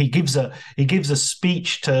department. He gives a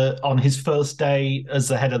speech on his first day as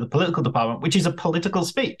the head of the political department, which is a political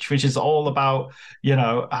speech, which is all about, you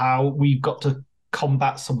know, how we've got to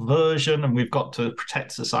combat subversion and we've got to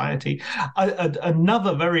protect society.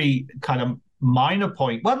 Another very kind of minor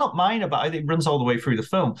point, well, not minor, but I think it runs all the way through the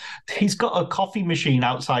film. He's got a coffee machine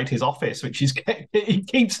outside his office, which he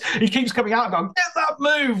keeps coming out and going, get that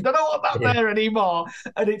moved, I don't want that there anymore.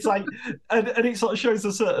 And it's like, and it sort of shows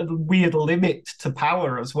a certain weird limit to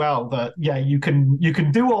power as well, that you can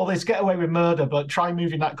do all this, get away with murder, but try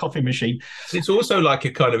moving that coffee machine. It's also like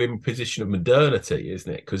a kind of imposition of modernity,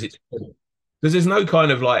 isn't it? Because there's no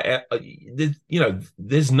kind of like,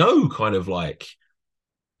 there's no kind of like,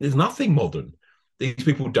 there's nothing modern. These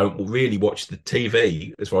people don't really watch the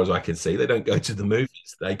TV, as far as I can see. They don't go to the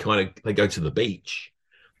movies. They go to the beach.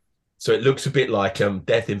 So it looks a bit like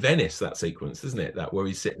Death in Venice, that sequence, doesn't it? That where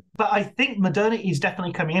he's sitting. But I think modernity is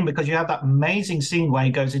definitely coming in, because you have that amazing scene where he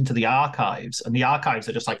goes into the archives, and the archives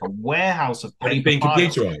are just like a warehouse of paper being files.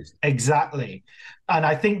 Computerized. Exactly. And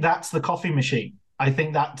I think that's the coffee machine. I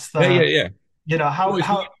think that's the yeah. You know,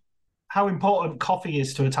 how important coffee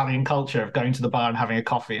is to Italian culture, of going to the bar and having a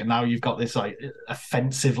coffee, and now you've got this like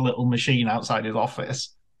offensive little machine outside his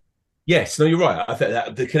office. Yes, no, you're right. I think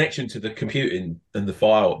that the connection to the computing and the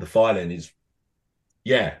filing is,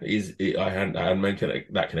 I hadn't made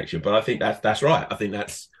that connection, but I think that's right. I think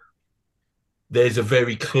there's a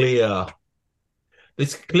very clear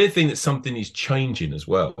thing that something is changing as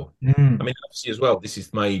well. I mean, obviously as well, this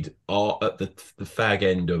is made at the fag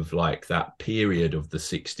end of like that period of the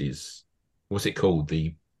 60s. What's it called?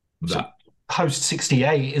 Post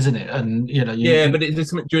 68, isn't it? And but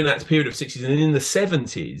it's during that period of 60s, and in the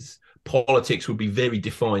 70s, politics would be very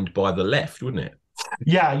defined by the left, wouldn't it?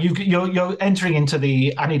 Yeah, you're entering into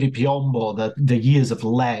the Anni di Piombo, the years of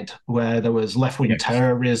lead, where there was left-wing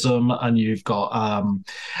terrorism, and you've got,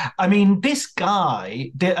 I mean, this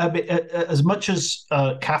guy, as much as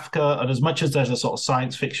Kafka, and as much as there's a sort of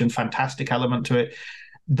science fiction, fantastic element to it,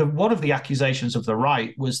 one of the accusations of the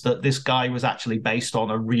right was that this guy was actually based on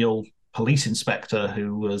a real police inspector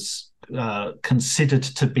who was considered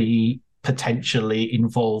to be potentially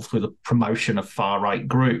involved with the promotion of far-right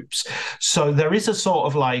groups. So there is a sort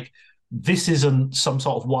of like this isn't some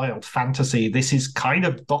sort of wild fantasy. This is kind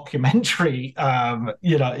of documentary.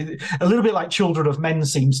 You know, a little bit like Children of Men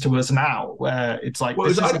seems to us now, where it's like, Well,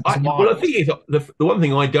 this isn't wild. well, I think the one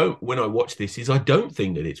thing I don't, when I watch this, is I don't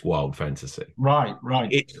think that it's wild fantasy. Right.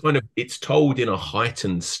 It's told in a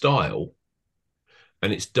heightened style,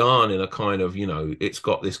 and it's done in a kind of, you know, it's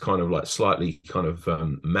got this kind of like slightly kind of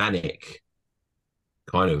manic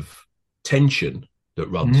kind of tension that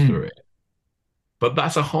runs through it. But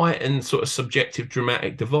that's a heightened sort of subjective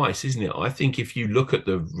dramatic device, isn't it? I think if you look at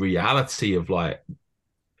the reality of like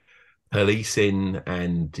policing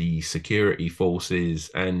and the security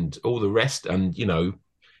forces and all the rest, and, you know,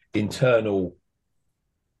 internal,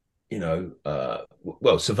 you know,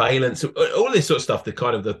 well, surveillance, all this sort of stuff, the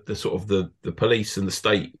kind of the sort of the police and the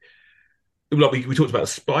state. Like we talked about the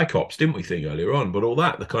spy cops, didn't we, think earlier on? But all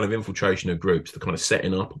that, the kind of infiltration of groups, the kind of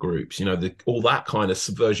setting up of groups, you know, all that kind of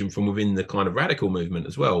subversion from within the kind of radical movement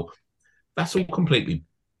as well. That's all completely,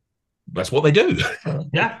 that's what they do.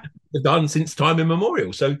 Yeah. They've done since time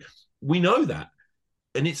immemorial. So we know that.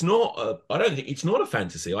 And it's not, I don't think it's not a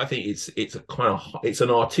fantasy. I think it's a kind of, it's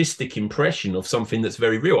an artistic impression of something that's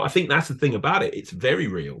very real. I think that's the thing about it. It's very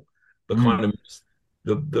real. The kind of,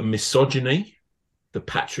 the misogyny, the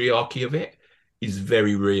patriarchy of it is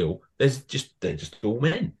very real. They're just all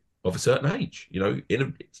men of a certain age, you know,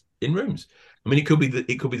 in rooms. I mean, it could be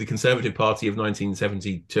the Conservative Party of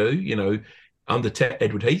 1972, you know, under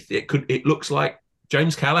Edward Heath. It looks like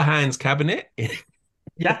James Callaghan's cabinet.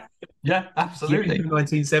 Yeah, absolutely. In the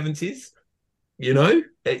 1970s, you know,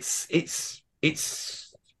 it's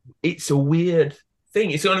a weird thing.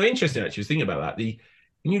 It's kind of interesting, actually, thinking about that.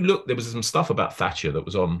 When you look, there was some stuff about Thatcher that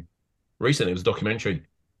was on recently. It was a documentary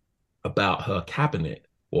about her cabinet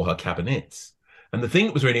or her cabinets. And the thing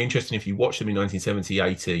that was really interesting, if you watch them in 1970,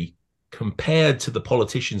 80, compared to the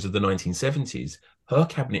politicians of the 1970s, her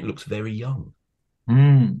cabinet looks very young.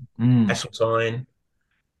 Heseltine,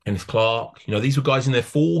 Kenneth Clarke, you know, these were guys in their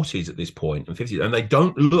 40s at this point and 50s, and they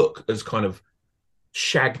don't look as kind of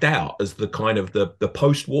shagged out as the kind of the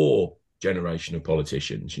post-war generation of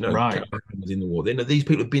politicians. You know, right. Was in the war. Then these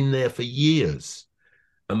people have been there for years.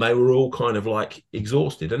 And they were all kind of like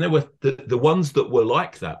exhausted. And there were the ones that were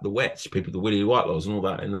like that, the Wets, people, the Willie Whitelaws and all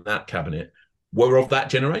that in that cabinet were of that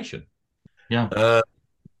generation. Yeah.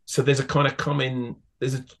 So there's a kind of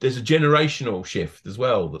there's a generational shift as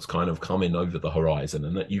well that's kind of coming over the horizon,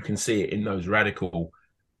 and that you can see it in those radical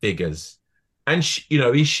figures. And you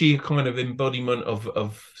know, is she a kind of embodiment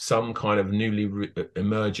of some kind of newly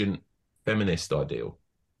emergent feminist ideal?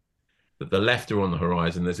 That the left are on the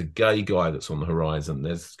horizon. There's a gay guy that's on the horizon.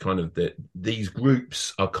 There's kind of these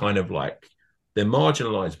groups are kind of like, they're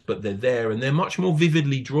marginalized, but they're there, and they're much more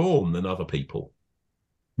vividly drawn than other people.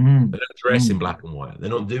 They don't dress in black and white.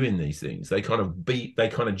 They're not doing these things. They kind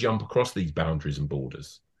of jump across these boundaries and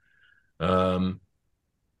borders. So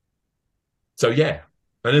yeah.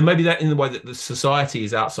 And then maybe that in the way that the society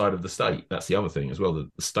is outside of the state. That's the other thing as well.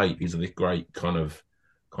 That the state is this great kind of,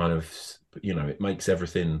 you know, it makes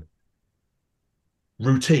everything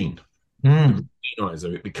routine. The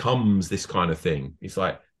routinizer, it becomes this kind of thing. It's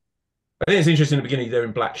like, I think it's interesting in the beginning, they're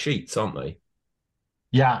in black sheets, aren't they?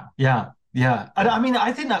 Yeah. And I mean,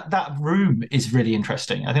 I think that room is really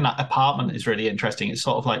interesting. I think that apartment is really interesting. It's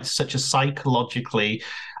sort of like such a psychologically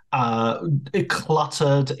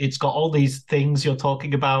cluttered. It's got all these things you're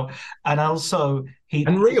talking about, and also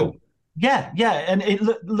and real. Yeah, and it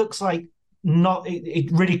looks like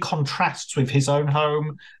it really contrasts with his own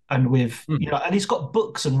home and with you know, and he's got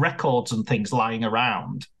books and records and things lying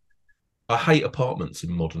around. I hate apartments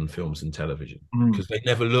in modern films and television because they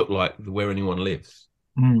never look like where anyone lives.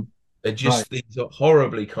 They're just these are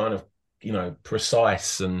horribly kind of, you know,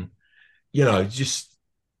 precise and, you know, just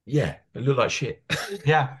they look like shit.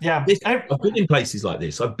 Yeah. I've been in places like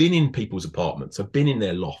this. I've been in people's apartments. I've been in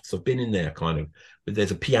their lofts. I've been in their kind of, but there's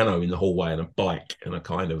a piano in the hallway and a bike and a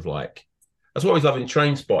kind of like, that's what I always love in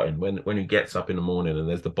Train Spotting, when he gets up in the morning and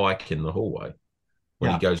there's the bike in the hallway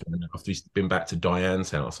when he goes after he's been back to Diane's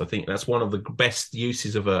house. I think that's one of the best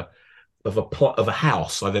uses of a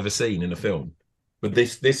house I've ever seen in a film. But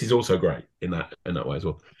this is also great in that way as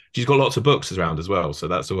well. She's got lots of books around as well, so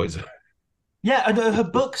that's always and her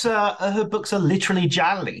books are literally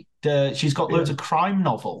gialli. She's got loads of crime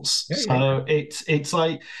novels, it's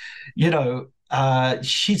like, you know,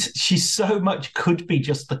 she's so much could be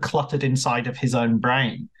just the cluttered inside of his own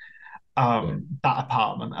brain. That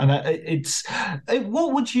apartment, and it's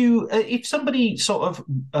what would you if somebody sort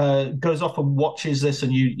of goes off and watches this,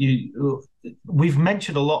 and you we've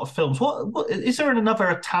mentioned a lot of films. What is there another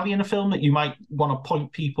Italian film that you might want to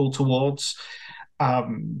point people towards?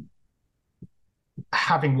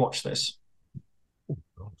 having watched this.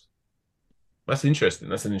 That's interesting.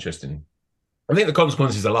 That's an interesting. I think The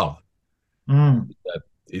Consequences of Love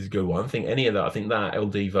is a good one. I think any of that. I think that El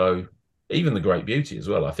Divo, even The Great Beauty as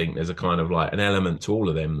well. I think there's a kind of like an element to all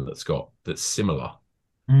of them that's similar.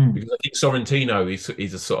 Because I think Sorrentino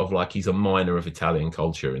is a sort of like, he's a miner of Italian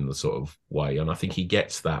culture in the sort of way, and I think he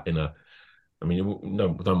gets that in a. I mean,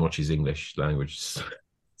 no, don't watch his English language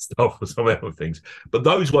stuff or some other things, but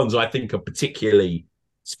those ones I think are particularly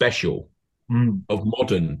special of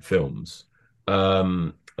modern films.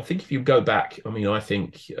 I think if you go back, I mean, I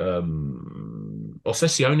think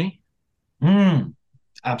Ossessione.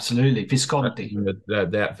 Absolutely, Visconti.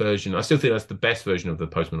 That version, I still think that's the best version of The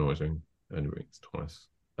Postman Always Rings Twice.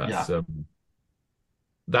 That's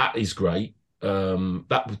that is great. So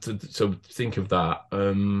think of that.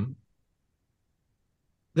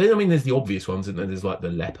 Then I mean, there's the obvious ones, and then there's like The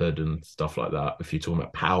Leopard and stuff like that. If you're talking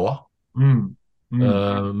about power,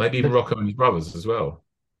 maybe even Rocco and his brothers as well.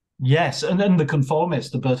 Yes, and then The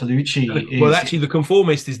Conformist, the Bertolucci. Well, actually, The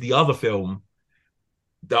Conformist is the other film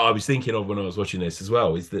that I was thinking of when I was watching this as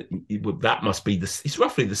well. Is that that must be it's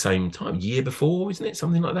roughly the same time, year before, isn't it?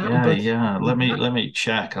 Something like that. Yeah. Let me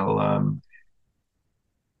check.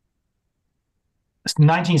 It's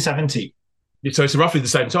 1970. So it's roughly the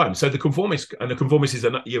same time. So The Conformist, and The Conformist is,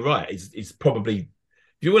 you're right, is probably, if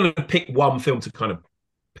you want to pick one film to kind of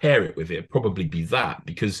pair it with, it'd probably be that,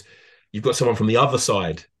 because you've got someone from the other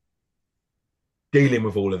side dealing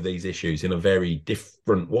with all of these issues in a very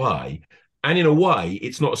different way. And in a way,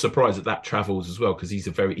 it's not a surprise that travels as well, because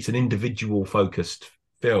it's an individual focused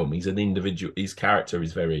film. He's an individual, his character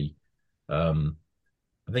is very, I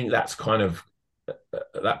think that's kind of,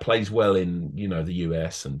 that plays well in, the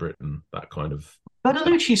US and Britain, that kind of.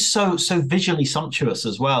 Bertolucci's so visually sumptuous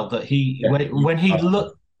as well, that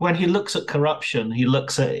when he looks at corruption,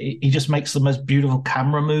 he just makes the most beautiful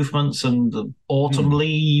camera movements, and the autumn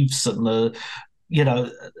leaves, and the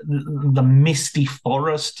misty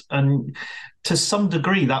forest, and to some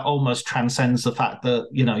degree that almost transcends the fact that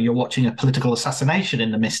you're watching a political assassination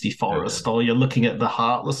in the misty forest, or you're looking at the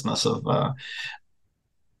heartlessness of I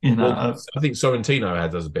think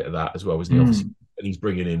Sorrentino does a bit of that as well, isn't he? Obviously, and he's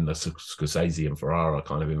bringing in the Scorsese and Ferrara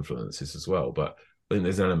kind of influences as well, but I think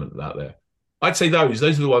there's an element of that there. I'd say those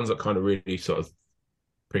are the ones that kind of really sort of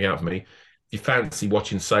bring out for me. If you fancy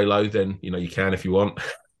watching Salo, then you can if you want.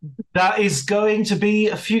 That is going to be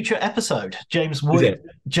a future episode. James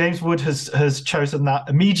Wood has chosen that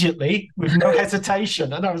immediately with no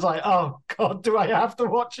hesitation, and I was like, "Oh God, do I have to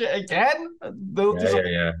watch it again?"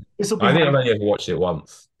 Yeah. I think I've only ever watched it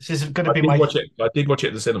once. This is going to be I did watch it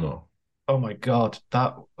at the cinema. Oh my God,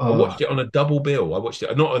 I watched it on a double bill. I watched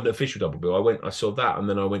it, not an official double bill. I saw that, and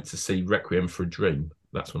then I went to see Requiem for a Dream.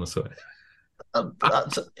 That's when I saw it.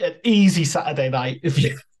 That's an easy Saturday night if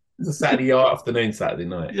you. Saturday afternoon, Saturday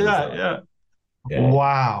night. Yeah.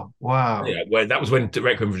 Wow. Yeah, well, that was when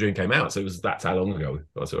Requiem for a Dream came out, so that's how long ago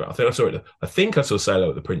I saw it. I think I saw Salo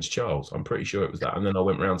at the Prince Charles. I'm pretty sure it was that, and then I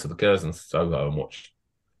went round to the Curzon Soho and watched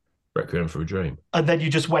Requiem for a Dream. And then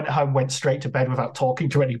you just went home, went straight to bed without talking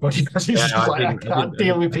to anybody. I can't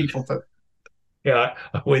deal with people. Yeah,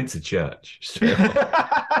 I went to church.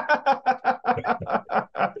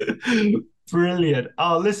 Brilliant.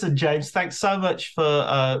 Oh, listen, James, thanks so much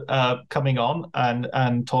for coming on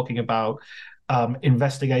and talking about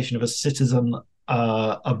Investigation of a Citizen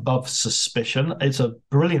Above Suspicion. It's a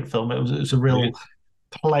brilliant film. It was a real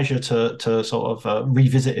pleasure to sort of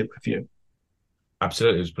revisit it with you.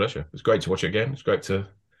 Absolutely, it was a pleasure. It was great to watch it again. It's great to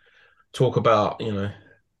talk about,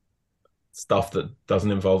 stuff that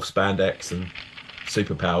doesn't involve spandex and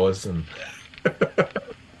superpowers and.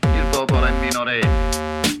 Il popolo è minorenne.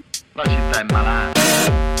 La città è malata,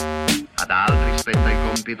 ad altri spetta il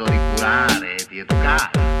compito di curare e di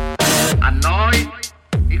educare. A noi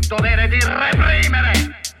il dovere di reprimere.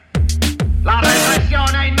 La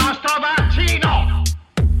repressione è il nostro vaccino.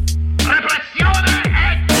 Repressione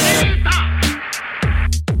è vita.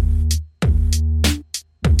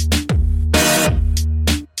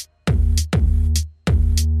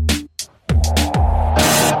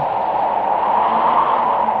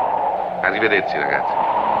 Arrivederci ragazzi.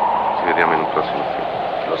 Ci vediamo in un prossimo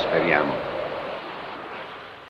film. Lo speriamo.